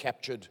itself to be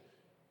captured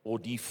or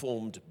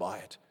deformed by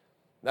it.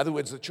 In other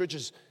words, the church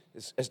has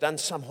done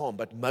some harm,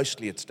 but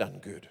mostly it's done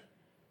good.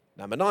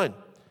 Number 9,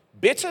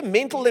 better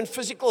mental and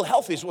physical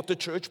health is what the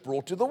church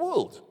brought to the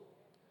world.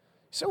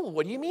 So,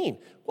 what do you mean?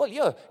 Well,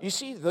 yeah, you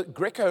see, the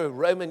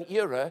Greco-Roman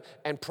era,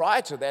 and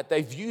prior to that,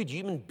 they viewed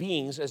human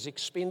beings as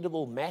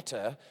expendable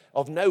matter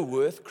of no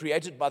worth,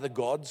 created by the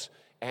gods.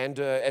 And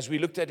as we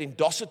looked at in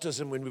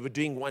Docetism when we were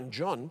doing 1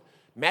 John,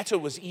 matter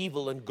was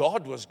evil and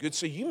God was good,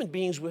 so human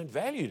beings weren't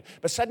valued.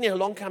 But suddenly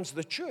along comes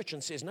the church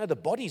and says, no, the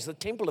body is the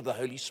temple of the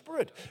Holy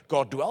Spirit.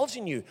 God dwells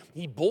in you.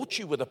 He bought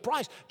you with a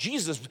price.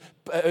 Jesus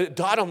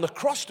died on the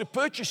cross to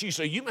purchase you,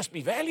 so you must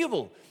be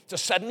valuable. So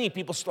suddenly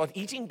people start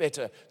eating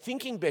better,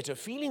 thinking better,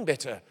 feeling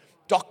better.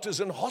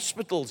 Doctors and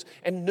hospitals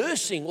and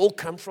nursing all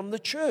come from the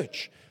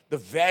church. The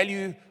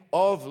value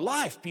of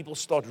life. People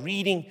start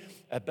reading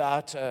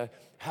about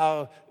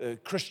how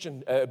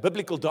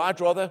biblical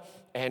diet rather,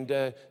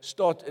 and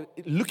start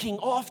looking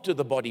after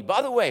the body.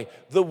 By the way,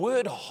 the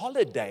word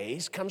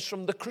holidays comes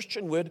from the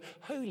Christian word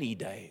holy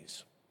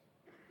days.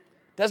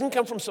 It doesn't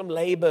come from some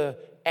labor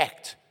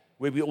act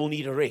where we all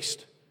need a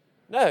rest.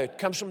 No, it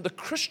comes from the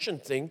Christian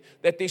thing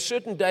that there's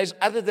certain days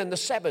other than the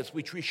Sabbath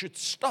which we should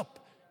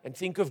stop and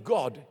think of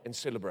God and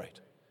celebrate.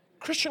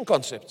 Christian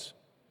concepts.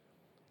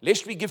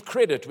 Lest we give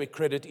credit where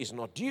credit is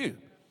not due.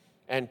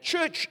 And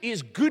church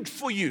is good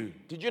for you.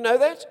 Did you know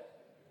that?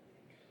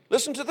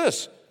 Listen to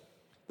this.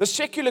 The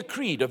Secular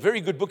Creed, a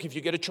very good book if you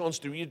get a chance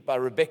to read it, by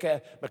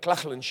Rebecca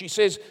McLachlan. She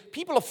says,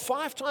 people are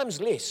 5 times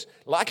less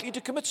likely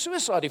to commit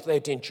suicide if they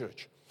attend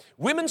church.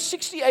 Women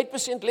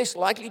 68% less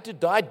likely to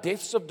die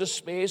deaths of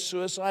despair,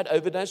 suicide,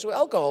 overdose, or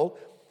alcohol.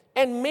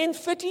 And men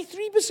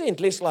 33%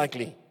 less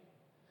likely.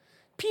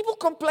 People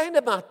complain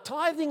about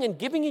tithing and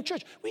giving in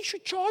church. We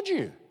should charge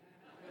you.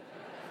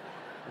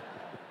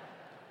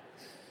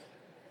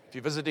 If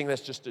you're visiting,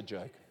 that's just a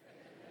joke.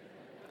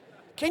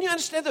 Can you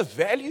understand the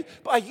value?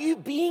 By you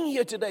being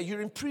here today,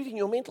 you're improving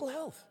your mental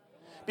health.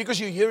 Because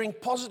you're hearing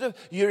positive,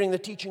 you're hearing the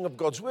teaching of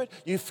God's word,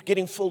 you're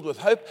getting filled with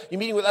hope, you're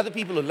meeting with other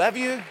people who love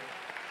you.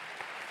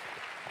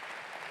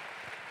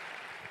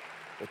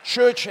 The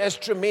church has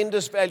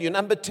tremendous value.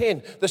 Number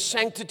 10, the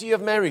sanctity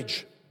of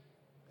marriage.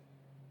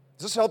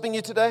 Is this helping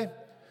you today?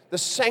 The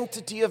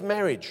sanctity of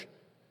marriage.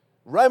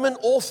 Roman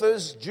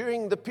authors,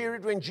 during the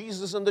period when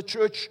Jesus and the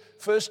church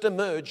first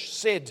emerged,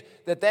 said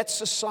that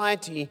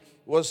society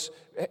was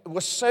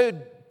so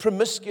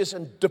promiscuous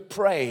and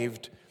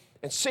depraved,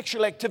 and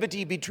sexual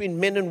activity between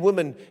men and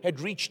women had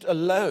reached a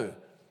low.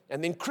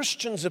 And then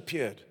Christians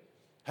appeared.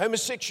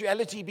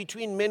 Homosexuality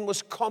between men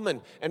was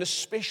common, and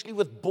especially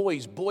with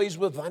boys. Boys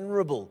were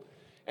vulnerable.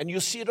 And you'll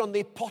see it on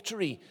their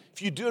pottery.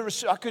 If you do a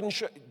research, I couldn't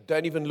show,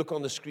 don't even look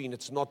on the screen,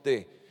 it's not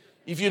there.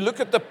 If you look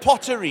at the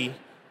pottery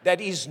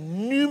that is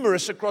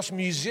numerous across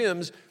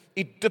museums,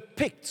 it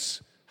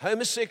depicts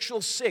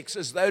homosexual sex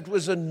as though it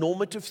was a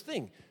normative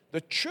thing.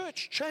 The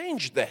church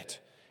changed that.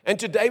 And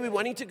today we're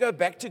wanting to go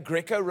back to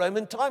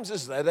Greco-Roman times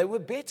as though they were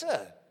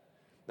better.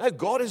 No,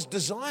 God has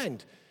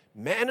designed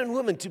man and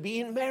woman to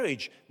be in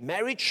marriage.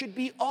 Marriage should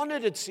be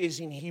honored, it says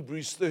in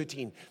Hebrews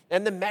 13,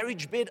 and the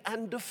marriage bed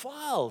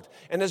undefiled.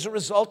 And as a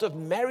result of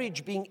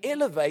marriage being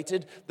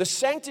elevated, the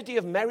sanctity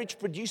of marriage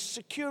produced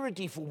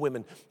security for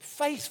women,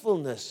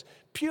 faithfulness,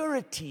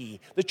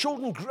 purity. The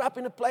children grew up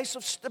in a place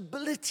of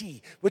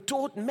stability, were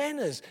taught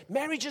manners.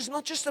 Marriage is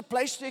not just a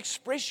place to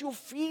express your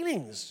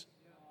feelings.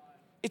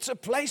 It's a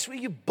place where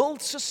you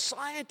build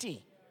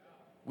society.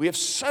 We have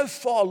so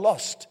far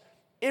lost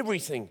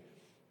everything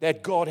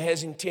that God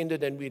has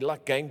intended, and we're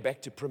like going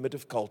back to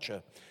primitive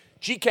culture.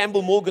 G.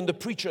 Campbell Morgan, the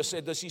preacher,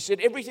 said this. He said,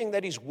 everything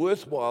that is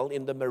worthwhile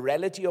in the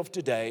morality of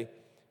today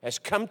has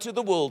come to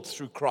the world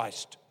through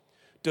Christ.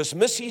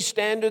 Dismiss his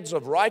standards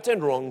of right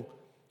and wrong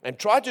and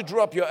try to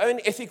draw up your own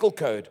ethical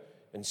code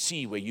and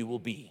see where you will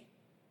be.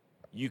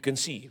 You can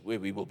see where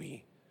we will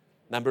be.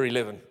 Number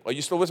 11. Are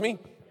you still with me?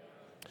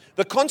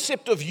 The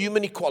concept of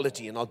human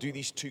equality, and I'll do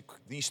these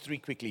three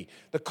quickly.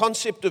 The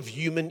concept of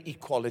human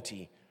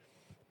equality.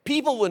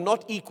 People were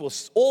not equal.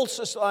 All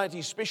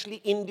societies,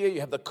 especially India, you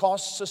have the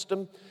caste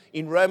system.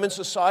 In Roman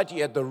society,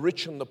 you had the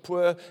rich and the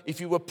poor.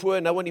 If you were poor,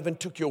 no one even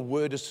took your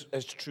word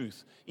as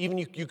truth. Even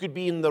you could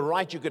be in the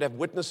right, you could have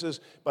witnesses,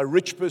 but a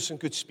rich person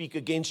could speak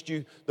against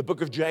you. The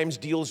book of James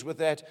deals with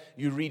that.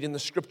 You read in the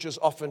scriptures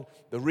often,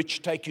 the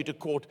rich take you to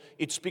court.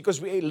 It's because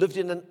we lived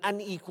in an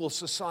unequal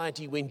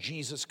society when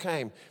Jesus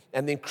came.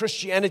 And then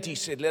Christianity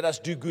said, let us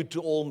do good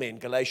to all men,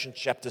 Galatians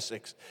chapter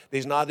 6.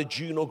 There's neither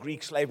Jew nor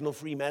Greek, slave nor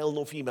free, male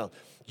nor female.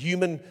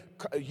 Human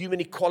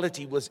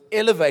equality was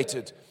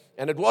elevated,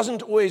 and it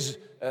wasn't always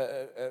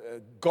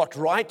got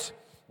right,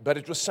 but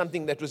it was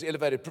something that was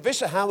elevated.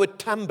 Professor Howard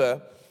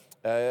Tumber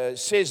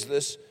says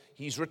this.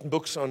 He's written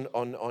books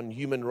on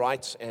human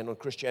rights and on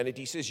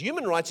Christianity. He says,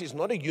 human rights is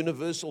not a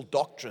universal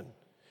doctrine,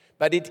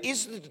 but it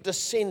is the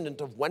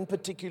descendant of one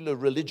particular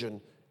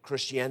religion,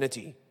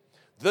 Christianity.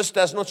 This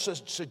does not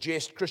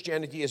suggest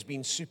Christianity has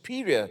been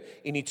superior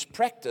in its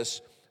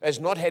practice,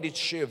 has not had its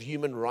share of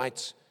human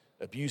rights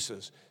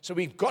abuses. So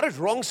we've got it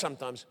wrong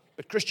sometimes,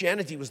 but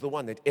Christianity was the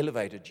one that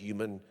elevated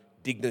human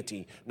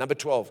dignity. Number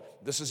 12,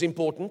 this is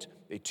important.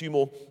 There are two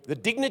more. The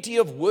dignity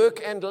of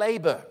work and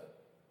labor.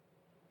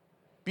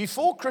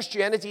 Before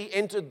Christianity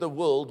entered the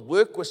world,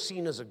 work was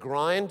seen as a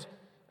grind,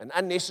 an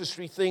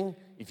unnecessary thing.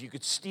 If you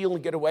could steal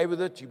and get away with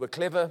it, you were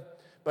clever.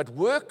 But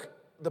work,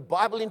 the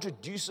Bible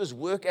introduces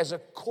work as a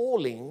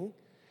calling,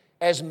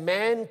 as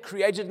man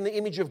created in the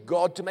image of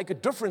God to make a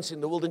difference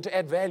in the world and to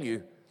add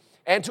value,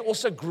 and to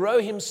also grow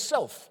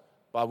himself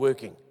by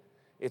working.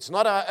 It's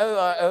not I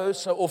owe,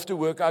 so off to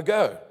work I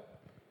go.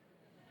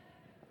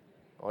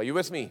 Are you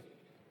with me?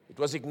 It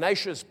was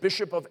Ignatius,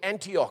 Bishop of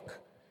Antioch,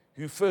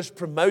 who first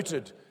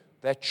promoted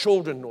that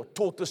children or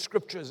taught the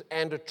scriptures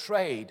and a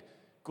trade,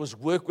 because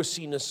work was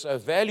seen as so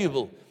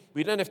valuable.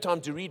 We don't have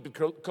time to read,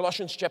 but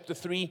Colossians chapter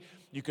 3,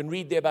 you can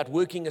read there about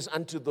working as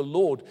unto the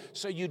Lord.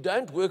 So you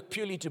don't work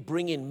purely to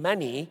bring in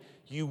money.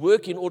 You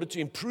work in order to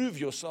improve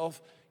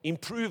yourself,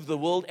 improve the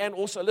world, and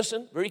also,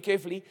 listen very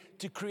carefully,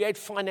 to create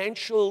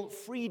financial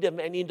freedom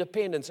and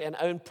independence and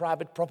own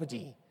private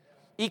property.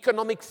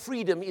 Economic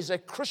freedom is a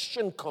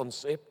Christian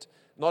concept,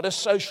 not a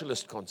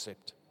socialist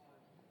concept.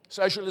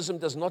 Socialism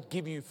does not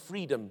give you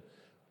freedom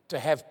to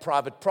have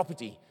private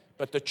property,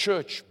 but the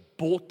church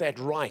bought that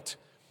right.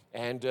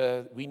 And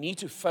we need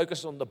to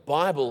focus on the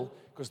Bible,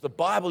 because the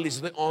Bible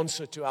is the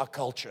answer to our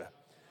culture.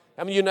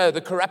 I mean, you know,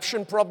 the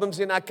corruption problems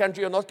in our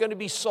country are not going to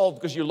be solved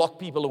because you lock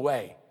people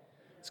away.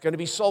 It's going to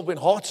be solved when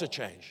hearts are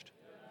changed.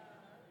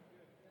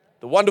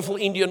 The wonderful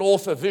Indian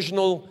author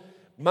Vishnu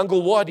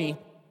Mangalwadi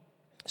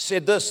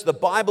said this: the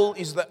Bible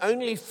is the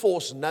only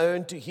force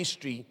known to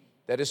history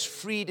that has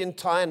freed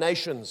entire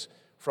nations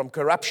from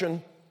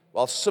corruption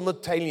while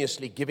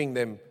simultaneously giving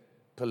them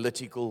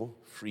political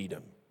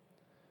freedom.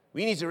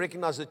 We need to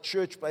recognize that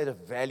church played a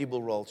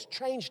valuable role. It's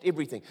changed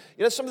everything.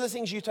 You know, some of the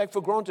things you take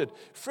for granted.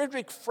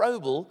 Frederick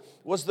Froebel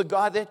was the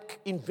guy that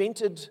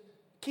invented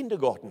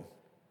kindergarten.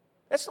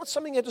 That's not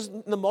something that is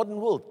in the modern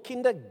world.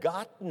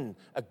 Kindergarten,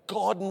 a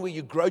garden where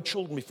you grow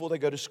children before they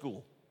go to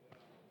school.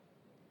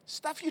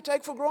 Stuff you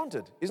take for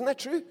granted. Isn't that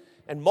true?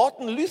 And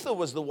Martin Luther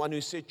was the one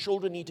who said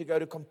children need to go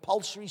to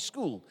compulsory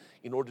school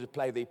in order to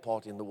play their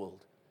part in the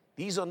world.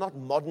 These are not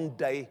modern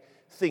day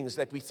things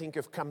that we think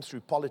have come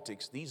through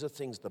politics. These are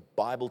things the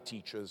Bible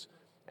teaches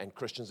and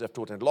Christians have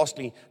taught. And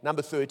lastly,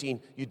 number 13,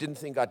 you didn't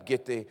think I'd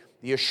get there,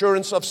 the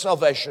assurance of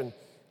salvation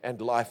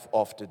and life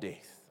after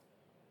death.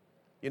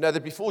 You know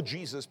that before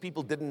Jesus,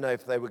 people didn't know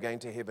if they were going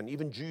to heaven.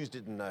 Even Jews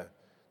didn't know.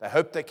 They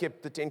hoped they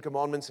kept the Ten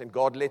Commandments and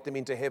God let them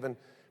into heaven.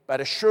 But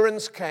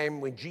assurance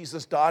came when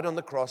Jesus died on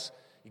the cross.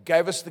 He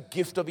gave us the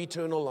gift of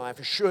eternal life,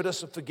 assured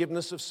us of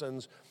forgiveness of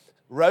sins,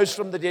 rose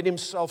from the dead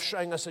himself,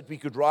 showing us that we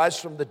could rise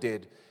from the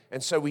dead.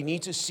 And so we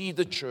need to see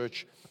the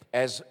church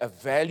as a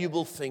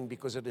valuable thing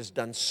because it has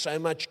done so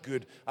much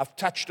good. I've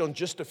touched on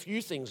just a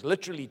few things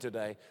literally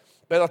today.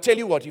 But I'll tell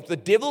you what, if the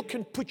devil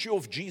can put you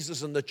off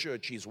Jesus and the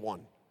church, he's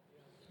won.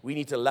 We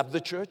need to love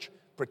the church,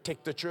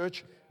 protect the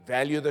church,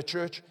 value the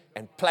church,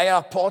 and play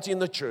our part in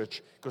the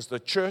church because the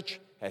church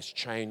has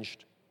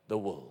changed the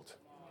world.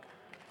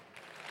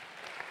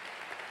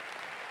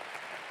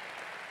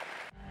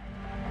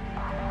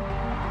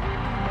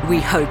 We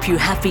hope you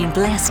have been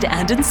blessed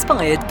and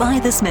inspired by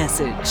this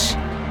message.